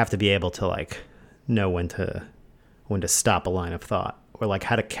 You have to be able to like know when to stop a line of thought, or like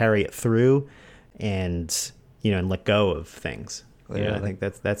how to carry it through, and and let go of things. I think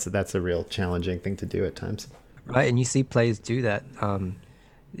that's a real challenging thing to do at times. Right, and you see players do that.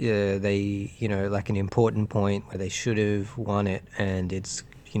 Yeah, they like an important point where they should have won it, and it's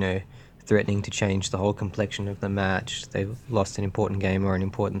threatening to change the whole complexion of the match. They've lost an important game or an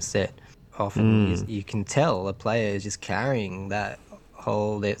important set. Often you can tell a player is just carrying that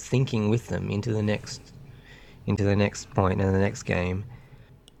whole their thinking with them into the next point and the next game.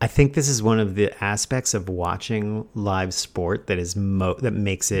 I think this is one of the aspects of watching live sport that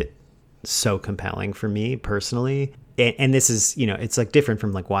makes it so compelling for me personally. And this is, it's like different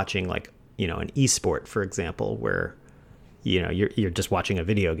from like watching like, an esport, for example, where, you're just watching a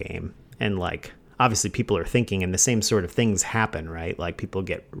video game, and like, obviously people are thinking and the same sort of things happen, right? Like people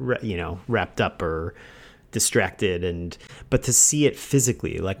get, wrapped up or distracted, but to see it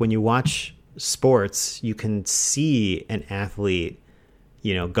physically, like when you watch sports, you can see an athlete,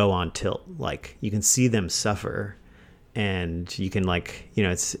 go on tilt. Like you can see them suffer, and you can like,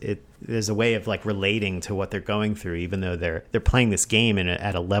 there's a way of like relating to what they're going through, even though they're playing this game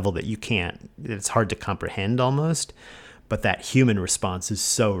at a level that it's hard to comprehend almost, but that human response is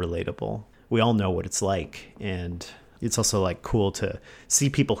so relatable. We all know what it's like, and it's also like cool to see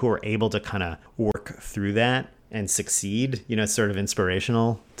people who are able to kind of work through that and succeed. It's sort of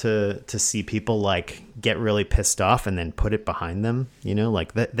inspirational to see people like get really pissed off and then put it behind them,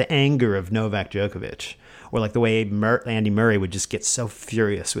 like the anger of Novak Djokovic, or like the way Andy Murray would just get so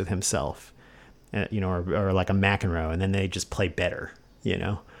furious with himself, or like a McEnroe, and then they just play better,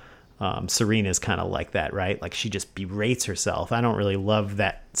 Serena's kind of like that, right? Like she just berates herself. I don't really love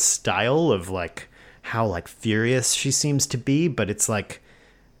that style of like how like furious she seems to be, but it's like,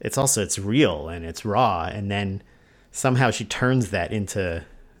 it's real and it's raw. And then somehow she turns that into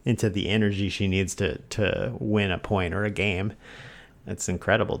the energy she needs to win a point or a game. It's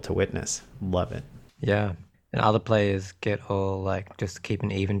incredible to witness. Love it. Yeah. And other players get all like just keep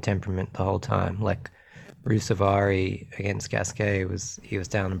an even temperament the whole time. Like Ruusuvuori against Gasquet he was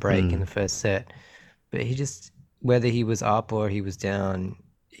down a break in the first set, but he just, whether he was up or he was down,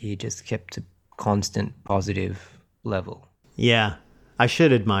 he just kept a constant positive level. Yeah. I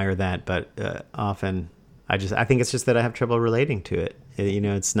should admire that, but often I think it's just that I have trouble relating to it.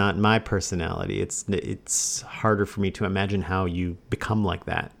 It's not my personality. It's harder for me to imagine how you become like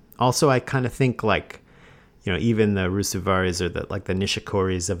that. Also, I kind of think like, even the Ruusuvuoris or the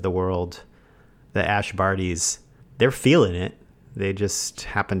Nishikoris of the world, the Ash Bardys, they're feeling it. They just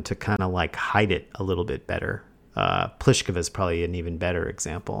happen to kind of like hide it a little bit better. Pliskova is probably an even better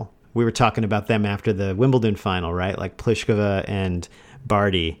example. We were talking about them after the Wimbledon final, right? Like Pliskova and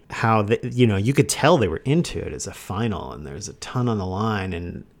Barty, how you could tell they were into it as a final, and there's a ton on the line,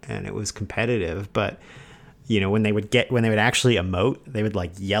 and it was competitive. But when they would actually emote, they would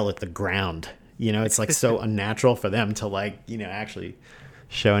like yell at the ground. It's like so unnatural for them to like actually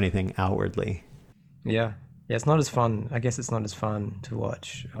show anything outwardly. Yeah, it's not as fun. I guess it's not as fun to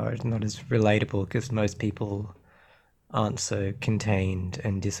watch, or it's not as relatable because most people aren't so contained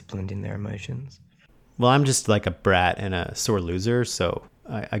and disciplined in their emotions. Well, I'm just like a brat and a sore loser, so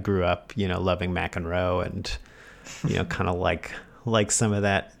I grew up, loving McEnroe and, kind of like some of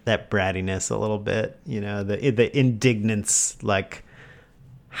that brattiness a little bit, the indignance, like,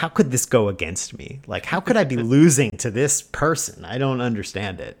 how could this go against me? Like, how could I be losing to this person? I don't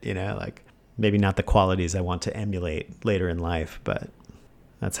understand it, like maybe not the qualities I want to emulate later in life, but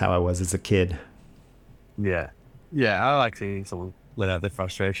that's how I was as a kid. Yeah. Yeah, I like seeing someone let out their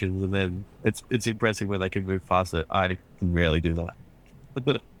frustrations, and then it's impressive when they can move past it. I can rarely do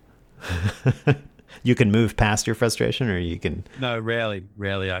that. You can move past your frustration, or you can... No, rarely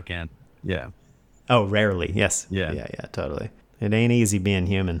I can. Yeah. Oh, rarely. Yes. Yeah, totally. It ain't easy being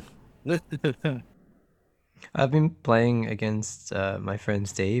human. I've been playing against my friend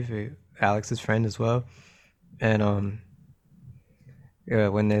Steve, Alex's friend as well, and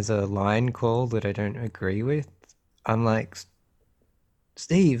when there's a line call that I don't agree with, I'm like,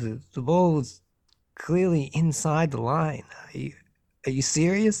 Steve, the ball was clearly inside the line. are you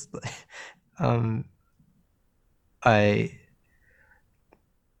serious? um, I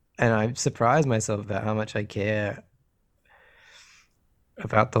I surprised myself about how much I care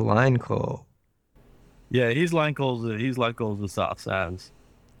about the line call. Yeah, his line calls are sus as.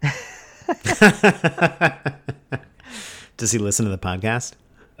 Does he listen to the podcast?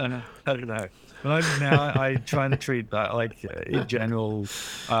 I don't know. But I try to treat that like in general.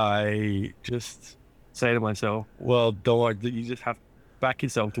 I just say to myself, well, don't worry. You just have to back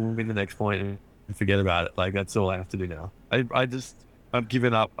yourself to win the next point and forget about it. Like that's all I have to do now. I've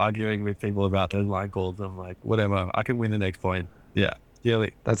given up arguing with people about those line calls. I'm like, whatever. I can win the next point. Yeah, yeah.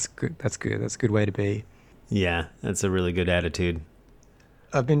 That's good. That's good. That's a good way to be. Yeah, that's a really good attitude.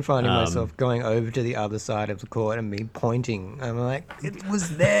 I've been finding myself going over to the other side of the court and me pointing. I'm like, it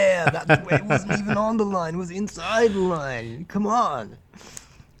was there. That's where it wasn't even on the line. It was inside the line. Come on.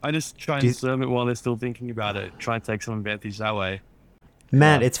 I just try and serve it while they're still thinking about it. Try and take some advantage that way.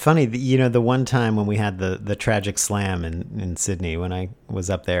 Matt, it's funny that, you know, the one time when we had the tragic slam in Sydney, when I was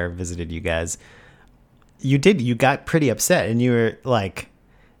up there, visited you guys, you got pretty upset, and you were like,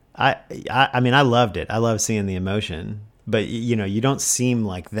 I mean, I loved it. I love seeing the emotion, but you know, you don't seem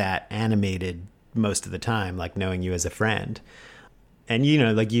like that animated most of the time, like knowing you as a friend. And you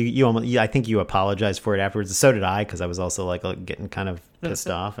know, like you almost, I think you apologized for it afterwards. So did I, because I was also like getting kind of pissed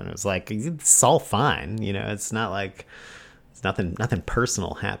off, and it was like, it's all fine, you know. It's not like nothing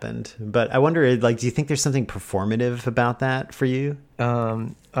personal happened. But I wonder, like, do you think there's something performative about that for you?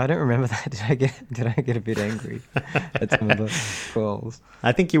 I don't remember that. Did I get a bit angry at some of the calls?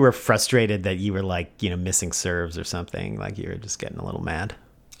 I think you were frustrated that you were like, you know, missing serves or something. Like you were just getting a little mad.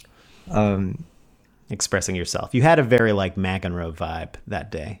 Expressing yourself. You had a very like McEnroe vibe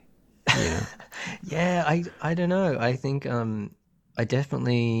that day. You know? Yeah, I don't know. I think I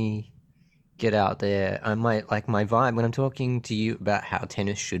definitely get out there. I might like my vibe when I'm talking to you about how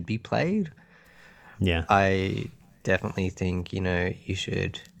tennis should be played. Yeah. I definitely think, you know, you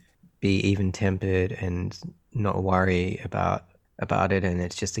should be even tempered and not worry about it, and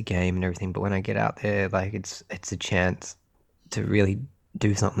it's just a game and everything. But when I get out there, like it's a chance to really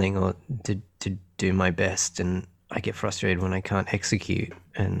do something or to do my best, and I get frustrated when I can't execute.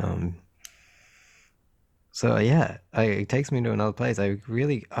 And so yeah, it takes me to another place. I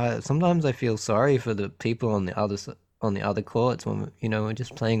really sometimes I feel sorry for the people on the other courts when, you know, we're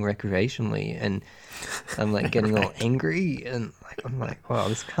just playing recreationally, and I'm like getting all angry, and like I'm like, wow,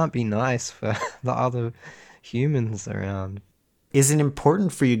 this can't be nice for the other humans around. Is it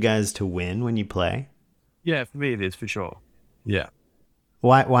important for you guys to win when you play? Yeah, for me it is for sure. Yeah.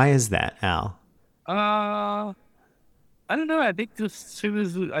 Why is that, Al? I don't know. I think as soon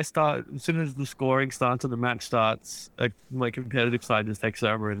as the scoring starts and the match starts, my competitive side just takes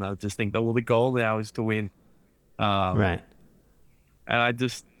over, and I just think, oh, well, the goal now is to win. Right. And I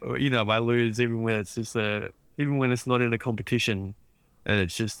just, you know, if I lose, even when it's not in a competition, and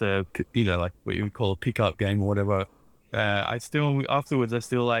it's just you know, like what you would call a pickup game or whatever, I still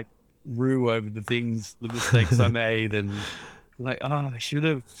like rue over the mistakes I made, and like, I should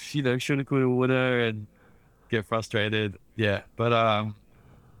have, could have, would have, and get frustrated. Yeah. But I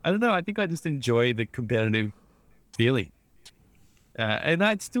don't know. I think I just enjoy the competitive feeling. And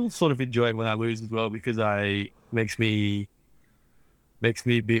I still sort of enjoy it when I lose as well, because makes me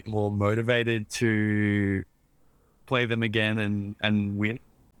a bit more motivated to play them again and win.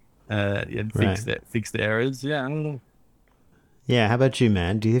 And fix the errors. Yeah, I don't know. Yeah, how about you,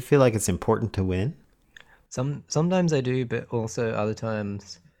 man? Do you feel like it's important to win? Sometimes I do, but also other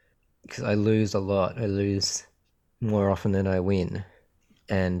times, because I lose a lot. I lose more often than I win.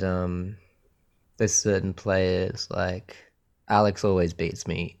 And there's certain players, like Alex always beats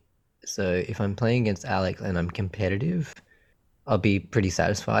me. So if I'm playing against Alex and I'm competitive, I'll be pretty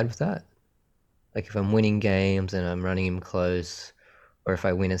satisfied with that. Like if I'm winning games and I'm running him close, or if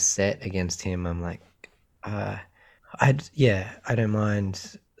I win a set against him, I'm like, I don't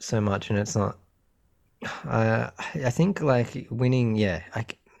mind so much, and it's not. I think like winning, yeah.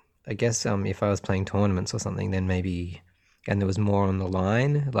 I guess if I was playing tournaments or something, then maybe, and there was more on the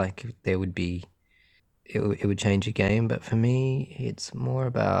line, like there would be, it would change the game. But for me, it's more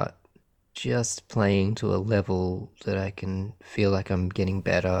about just playing to a level that I can feel like I'm getting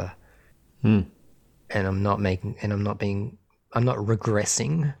better, and I'm not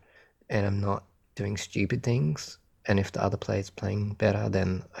regressing, and I'm not doing stupid things. And if the other player's playing better,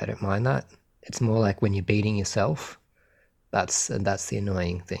 then I don't mind that. It's more like when you're beating yourself, that's the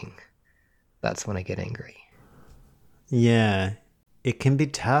annoying thing. That's when I get angry. Yeah, it can be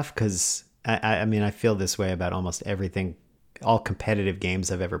tough because I mean, I feel this way about almost everything, all competitive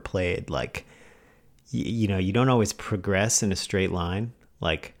games I've ever played. Like, you know, you don't always progress in a straight line.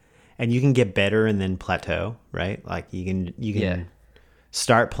 Like, and you can get better and then plateau, right? Like you can Yeah.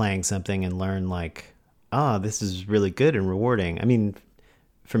 start playing something and learn like, oh, this is really good and rewarding. I mean,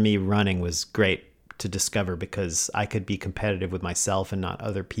 for me, running was great to discover because I could be competitive with myself and not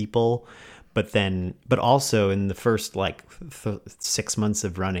other people. But also in the first like 6 months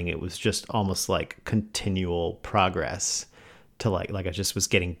of running, it was just almost like continual progress to like I just was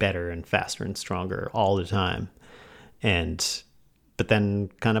getting better and faster and stronger all the time. And but then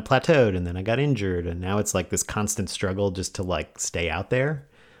kind of plateaued and then I got injured and now it's like this constant struggle just to like stay out there.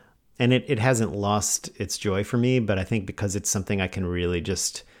 And it hasn't lost its joy for me, but I think because it's something I can really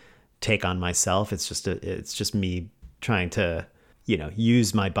just take on myself, it's just me trying to, you know,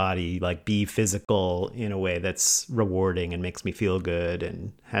 use my body, like be physical in a way that's rewarding and makes me feel good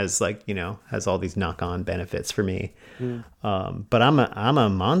and has like, you know, has all these knock-on benefits for me. But I'm a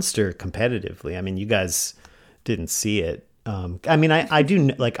monster competitively. I mean, you guys didn't see it. I mean, I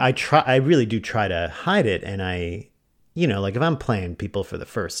do like, I really do try to hide it. And you know, like if I'm playing people for the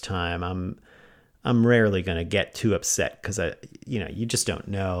first time, I'm rarely going to get too upset because you know, you just don't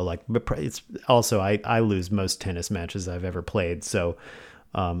know. Like, but it's also, I lose most tennis matches I've ever played. So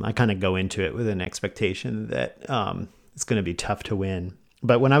I kind of go into it with an expectation that it's going to be tough to win.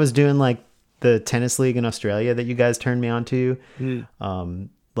 But when I was doing like the tennis league in Australia that you guys turned me on to,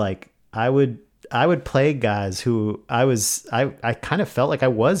 like I would play guys who I kind of felt like I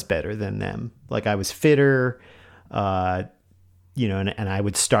was better than them. Like I was fitter, you know, and I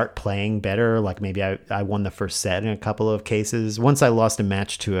would start playing better. Like maybe I won the first set in a couple of cases. Once I lost a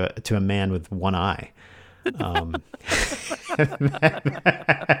match to a man with one eye,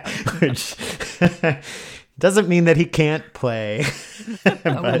 which doesn't mean that he can't play.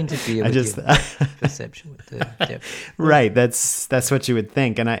 I want to be able to perception with the depth. Right. That's what you would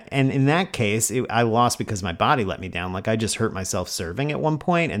think. And in that case, I lost because my body let me down. Like I just hurt myself serving at one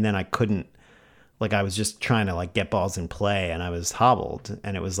point, and then I couldn't. Like I was just trying to like get balls in play and I was hobbled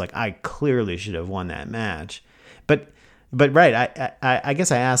and it was like, I clearly should have won that match. But right. I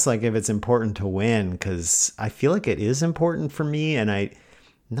guess I asked like if it's important to win because I feel like it is important for me and I'm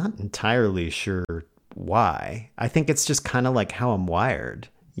not entirely sure why. I think it's just kind of like how I'm wired,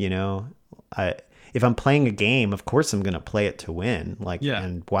 you know, if I'm playing a game, of course I'm going to play it to win. Like, yeah.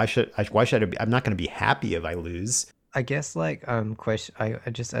 And why should I be, I'm not going to be happy if I lose. I guess like, I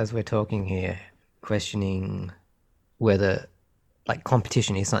just, as we're talking here, questioning whether like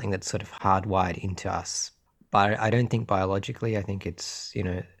competition is something that's sort of hardwired into us, but I don't think biologically. I think it's, you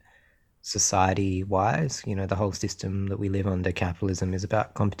know, society wise, you know, the whole system that we live under, capitalism, is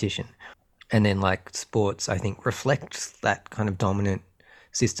about competition. And then like sports, I think, reflects that kind of dominant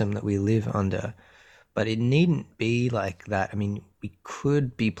system that we live under, but it needn't be like that. I mean, we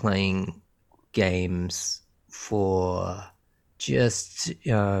could be playing games for just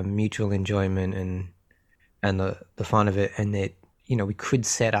mutual enjoyment and the fun of it, and that, you know, we could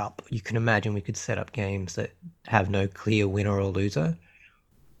set up, you can imagine we could set up games that have no clear winner or loser,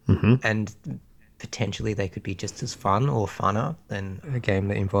 and potentially they could be just as fun or funner than a game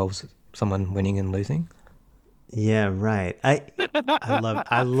that involves someone winning and losing. Yeah, right. I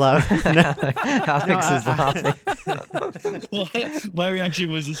love. Alex is laughing. Well, my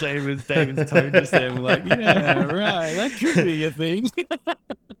reaction was the same as David's tone just there. We're like, yeah, right, that could be a thing.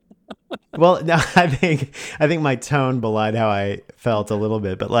 Well, no, I think my tone belied how I felt a little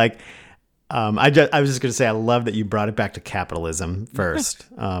bit, but like, I was just gonna say I love that you brought it back to capitalism first.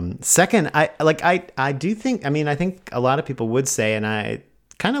 Second, I do think, I mean, I think a lot of people would say, and I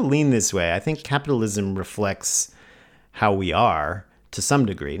kind of lean this way, I think capitalism reflects how we are to some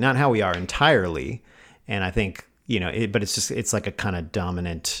degree, not how we are entirely. And I think, you know, but it's like a kind of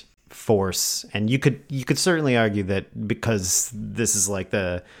dominant force. And you could certainly argue that because this is like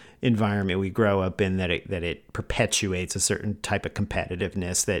the environment we grow up in, that it perpetuates a certain type of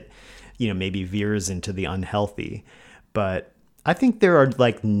competitiveness that, you know, maybe veers into the unhealthy. But I think there are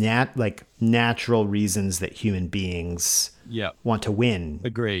like natural reasons that human beings want to win.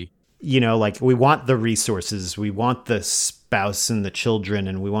 Agree. You know, like we want the resources, we want the spouse and the children,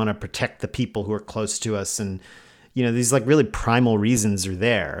 and we want to protect the people who are close to us. And, you know, these like really primal reasons are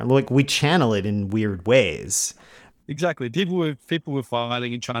there. Like we channel it in weird ways. Exactly. People were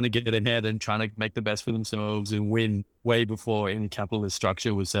fighting and trying to get ahead and trying to make the best for themselves and win way before any capitalist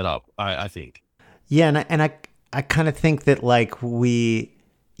structure was set up, I think. Yeah, and I kind of think that like we,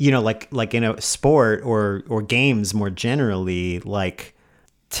 you know, like in a sport or games more generally, like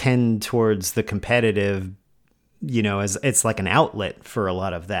tend towards the competitive, you know, as it's like an outlet for a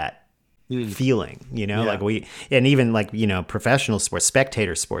lot of that, feeling, Yeah. like and even like, professional sports,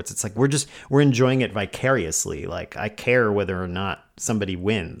 spectator sports, it's like we're enjoying it vicariously. Like I care whether or not somebody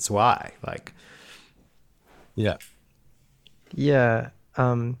wins. Why? Like, Yeah. Yeah.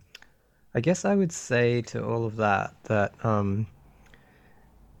 I guess I would say to all of that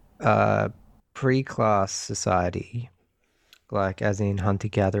pre-class society, like as in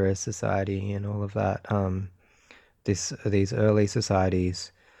hunter-gatherer society and all of that, these early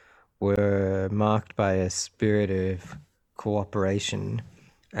societies were marked by a spirit of cooperation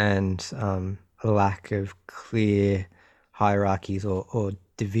and a lack of clear hierarchies or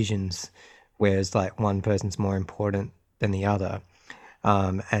divisions, whereas like one person's more important than the other,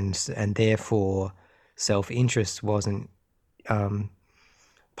 and therefore self-interest wasn't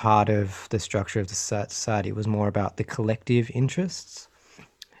part of the structure of the society. It was more about the collective interests,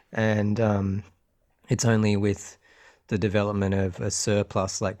 and it's only with the development of a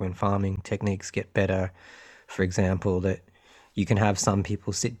surplus, like when farming techniques get better, for example, that you can have some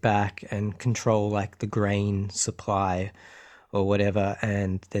people sit back and control like the grain supply or whatever,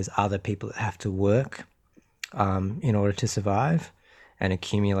 and there's other people that have to work in order to survive and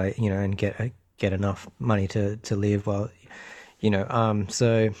accumulate, and get enough money to live. Well,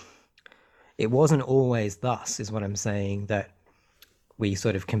 so it wasn't always thus, is what I'm saying, that we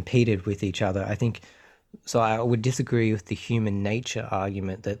sort of competed with each other. I think so. I would disagree with the human nature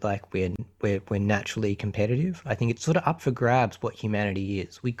argument that like we're naturally competitive. I think it's sort of up for grabs what humanity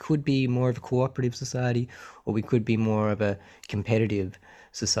is. We could be more of a cooperative society, or we could be more of a competitive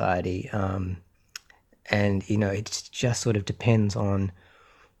society. And it just sort of depends on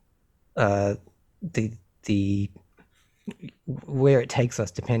the where it takes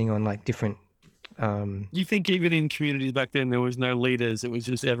us, depending on like different. You think even in communities back then there was no leaders? It was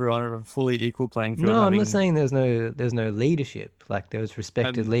just everyone on a fully equal playing field. No, I'm not saying there's no leadership. Like there was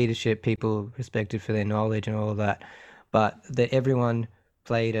respected leadership, people respected for their knowledge and all of that, but that everyone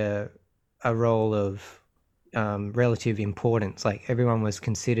played a role of relative importance. Like everyone was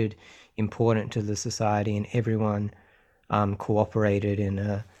considered important to the society, and everyone cooperated in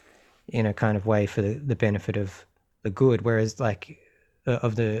a kind of way for the benefit of the good. Whereas like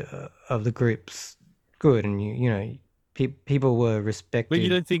of the group's good, and people were respected. But you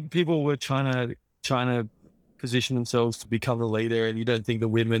don't think people were trying to position themselves to become the leader, and you don't think the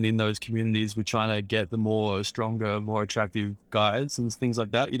women in those communities were trying to get the more stronger, more attractive guys and things like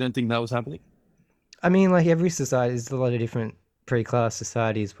that? You don't think that was happening? I mean, like every society, there's a lot of different pre-class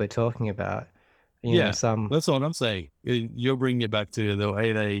societies we're talking about. That's what I'm saying. You're bringing it back to the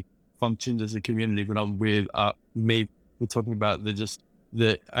way they functioned as a community, but I'm with we're talking about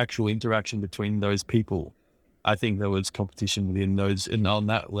the actual interaction between those people. I think there was competition within those and on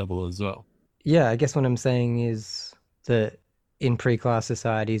that level as well. Yeah, I guess what I'm saying is that in pre-class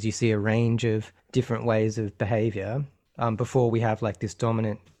societies, you see a range of different ways of behavior before we have like this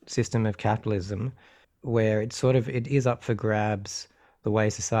dominant system of capitalism, where it is up for grabs the way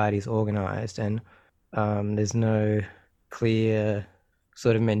society is organized, and there's no clear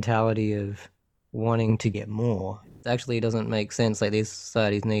sort of mentality of wanting to get more. Actually, it doesn't make sense. Like these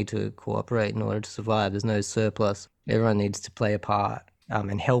societies need to cooperate in order to survive. There's no surplus. Everyone needs to play a part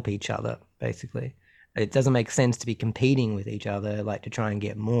and help each other, basically. It doesn't make sense to be competing with each other, like to try and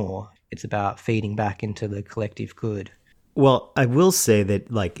get more. It's about feeding back into the collective good. Well, I will say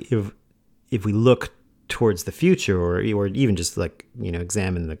that like if we look towards the future, or even just like,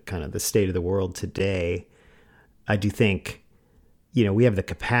 examine the kind of the state of the world today, I do think, we have the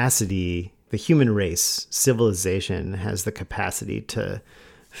capacity, the human race, civilization has the capacity to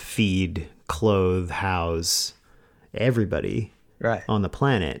feed, clothe, house everybody right on the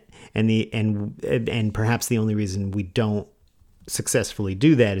planet. And perhaps the only reason we don't successfully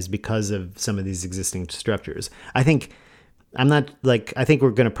do that is because of some of these existing structures. I think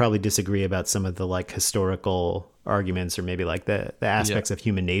we're going to probably disagree about some of the like historical arguments, or maybe like the aspects of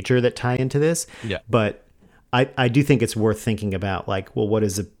human nature that tie into this. Yeah. But I do think it's worth thinking about like, well, what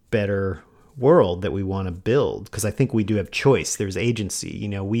is a better world that we want to build? Because I think we do have choice. There's agency.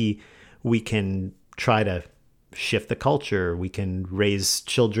 We can try to shift the culture. We can raise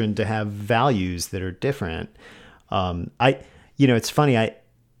children to have values that are different. It's funny.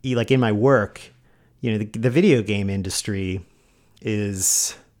 Like in my work, the video game industry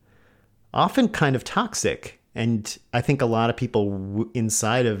is often kind of toxic. And I think a lot of people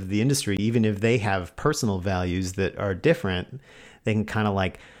inside of the industry, even if they have personal values that are different, they can kind of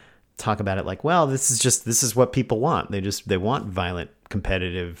like talk about it like, well, this is what people want. They want violent,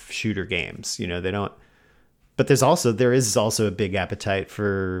 competitive shooter games. They don't But there is also a big appetite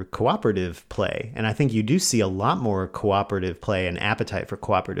for cooperative play, and I think you do see a lot more cooperative play and appetite for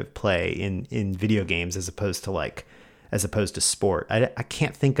cooperative play in video games as opposed to sport. I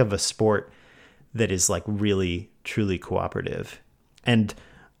can't think of a sport that is like really truly cooperative. And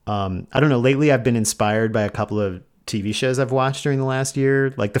I don't know. Lately, I've been inspired by a couple of TV shows I've watched during the last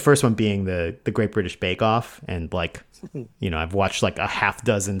year. Like the first one being the Great British Bake Off, and like I've watched like a half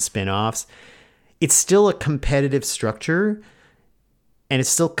dozen spin-offs. It's still a competitive structure and it's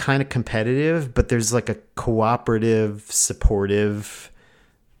still kind of competitive, but there's like a cooperative, supportive,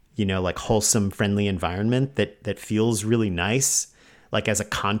 like wholesome, friendly environment that feels really nice, like as a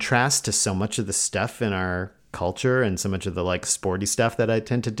contrast to so much of the stuff in our culture and so much of the like sporty stuff that I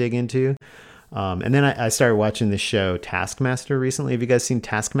tend to dig into. And then I started watching this show Taskmaster recently. Have you guys seen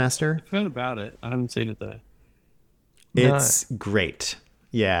Taskmaster? I've heard about it. I haven't seen it though. It's great.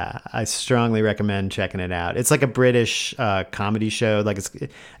 Yeah, I strongly recommend checking it out. It's like a British comedy show. Like I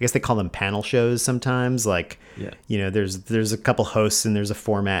guess they call them panel shows sometimes. Like, there's a couple hosts and there's a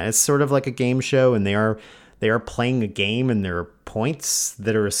format. It's sort of like a game show, and they are playing a game, and there are points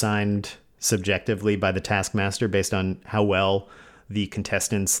that are assigned subjectively by the taskmaster based on how well the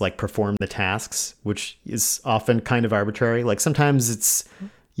contestants like perform the tasks, which is often kind of arbitrary. Like sometimes it's,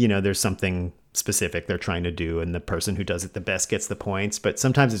 there's something specific they're trying to do and the person who does it the best gets the points, but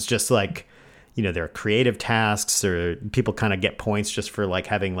sometimes it's just like there are creative tasks, or people kind of get points just for like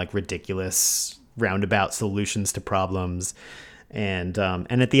having like ridiculous roundabout solutions to problems, and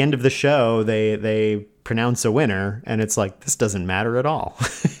at the end of the show they pronounce a winner, and it's like, this doesn't matter at all.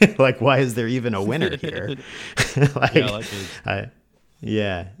 Like, why is there even a winner here? You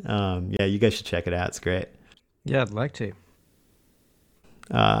guys should check it out. It's great. Yeah, I'd like to.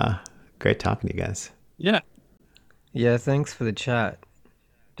 Great talking to you guys. Yeah, thanks for the chat,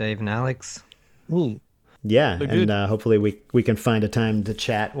 Dave and Alex. Yeah, and hopefully we can find a time to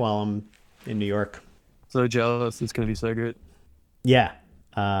chat while I'm in New York. So jealous. It's going to be so good. Yeah,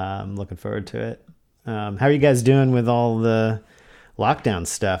 I'm looking forward to it. How are you guys doing with all the lockdown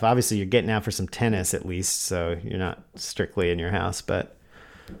stuff? Obviously, you're getting out for some tennis at least, so you're not strictly in your house, but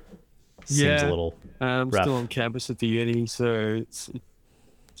seems a little I'm rough. still on campus at the uni, so it's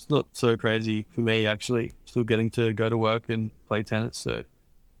not so crazy for me, actually. Still getting to go to work and play tennis, so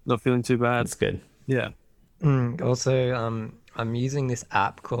not feeling too bad. That's good. Yeah. Also, I'm using this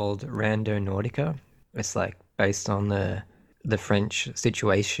app called Randonautica. It's like based on the French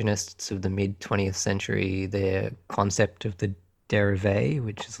situationists of the mid 20th century, their concept of the dérivé,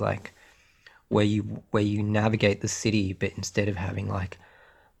 which is like where you navigate the city, but instead of having like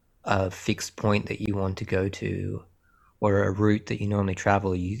a fixed point that you want to go to or a route that you normally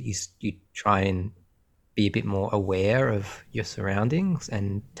travel, you try and be a bit more aware of your surroundings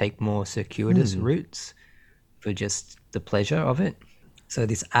and take more circuitous routes for just the pleasure of it. So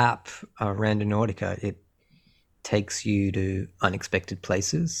this app, Randonautica, it takes you to unexpected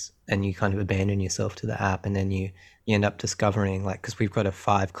places, and you kind of abandon yourself to the app, and then you end up discovering, like, because we've got a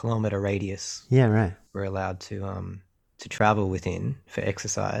 5-kilometer radius. Yeah, right. We're allowed to travel within for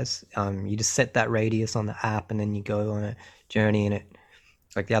exercise. You just set that radius on the app, and then you go on a journey. And it,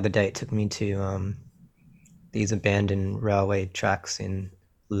 like the other day, it took me to these abandoned railway tracks in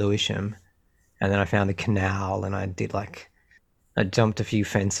Lewisham, and then I found a canal, and I jumped a few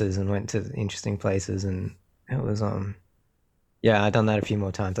fences and went to interesting places, and it was I've done that a few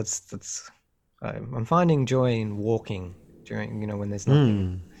more times. I'm finding joy in walking during when there's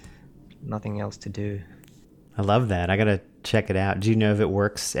nothing else to do. I love that. I gotta check it out. Do you know if it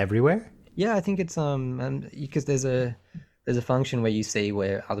works everywhere? Yeah, I think it's because there's a function where you see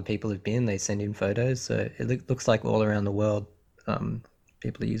where other people have been. They send in photos, so it looks like all around the world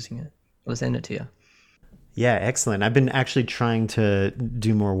people are using it. I'll send it to you. Yeah, excellent. I've been actually trying to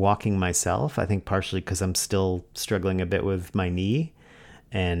do more walking myself. I think partially because I'm still struggling a bit with my knee,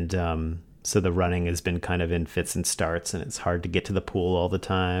 and so the running has been kind of in fits and starts, and it's hard to get to the pool all the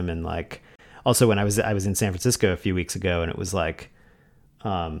time. And like, also when I was in San Francisco a few weeks ago, and it was like,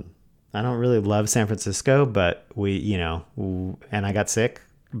 I don't really love San Francisco, but and I got sick,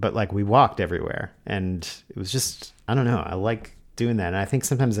 but like we walked everywhere, and it was just, I don't know, I like doing that. And I think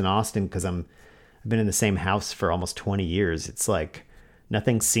sometimes in Austin, because I've been in the same house for almost 20 years, it's like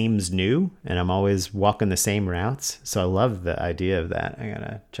nothing seems new, and I'm always walking the same routes. So I love the idea of that. I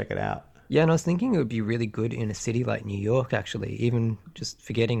gotta check it out. Yeah, and I was thinking it would be really good in a city like New York, actually, even just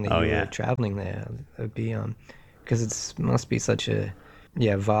forgetting that you were traveling there. It would be, because it must be such a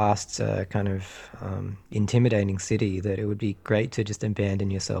vast, kind of intimidating city, that it would be great to just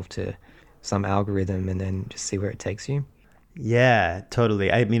abandon yourself to some algorithm and then just see where it takes you. Yeah,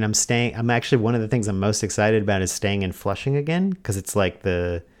 totally. I mean, I'm actually, one of the things I'm most excited about is staying in Flushing again, because it's like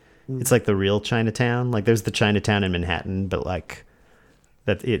the real Chinatown. Like there's the Chinatown in Manhattan, but like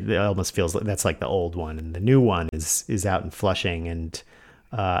it almost feels like that's like the old one, and the new one is out in Flushing. And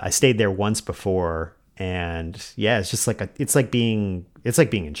I stayed there once before, and yeah, it's just like it's like being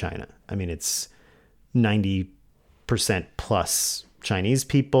in China. I mean, it's 90% plus Chinese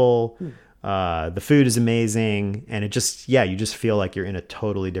people. The food is amazing, and it just, yeah, you just feel like you're in a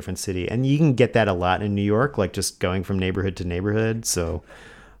totally different city. And you can get that a lot in New York, like just going from neighborhood to neighborhood. So,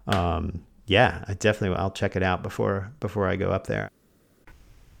 yeah, I'll check it out before I go up there.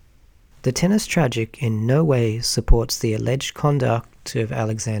 The Tennis Tragic in no way supports the alleged conduct of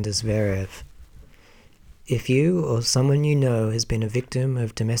Alexander Zverev. If you or someone you know has been a victim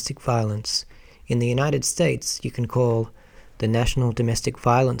of domestic violence in the United States, you can call the National Domestic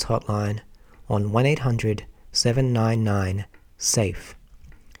Violence Hotline on 1-800-799-SAFE.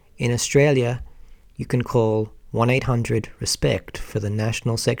 In Australia, you can call 1-800-RESPECT for the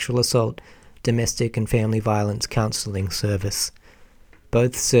National Sexual Assault, Domestic and Family Violence Counselling Service.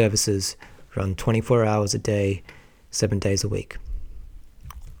 Both services run 24 hours a day, 7 days a week.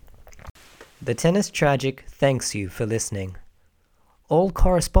 The Tennis Tragic thanks you for listening. All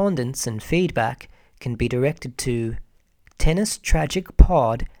correspondence and feedback can be directed to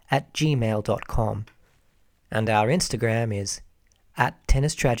tennistragicpod@gmail.com, and our Instagram is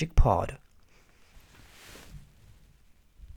 @tennistragicpod.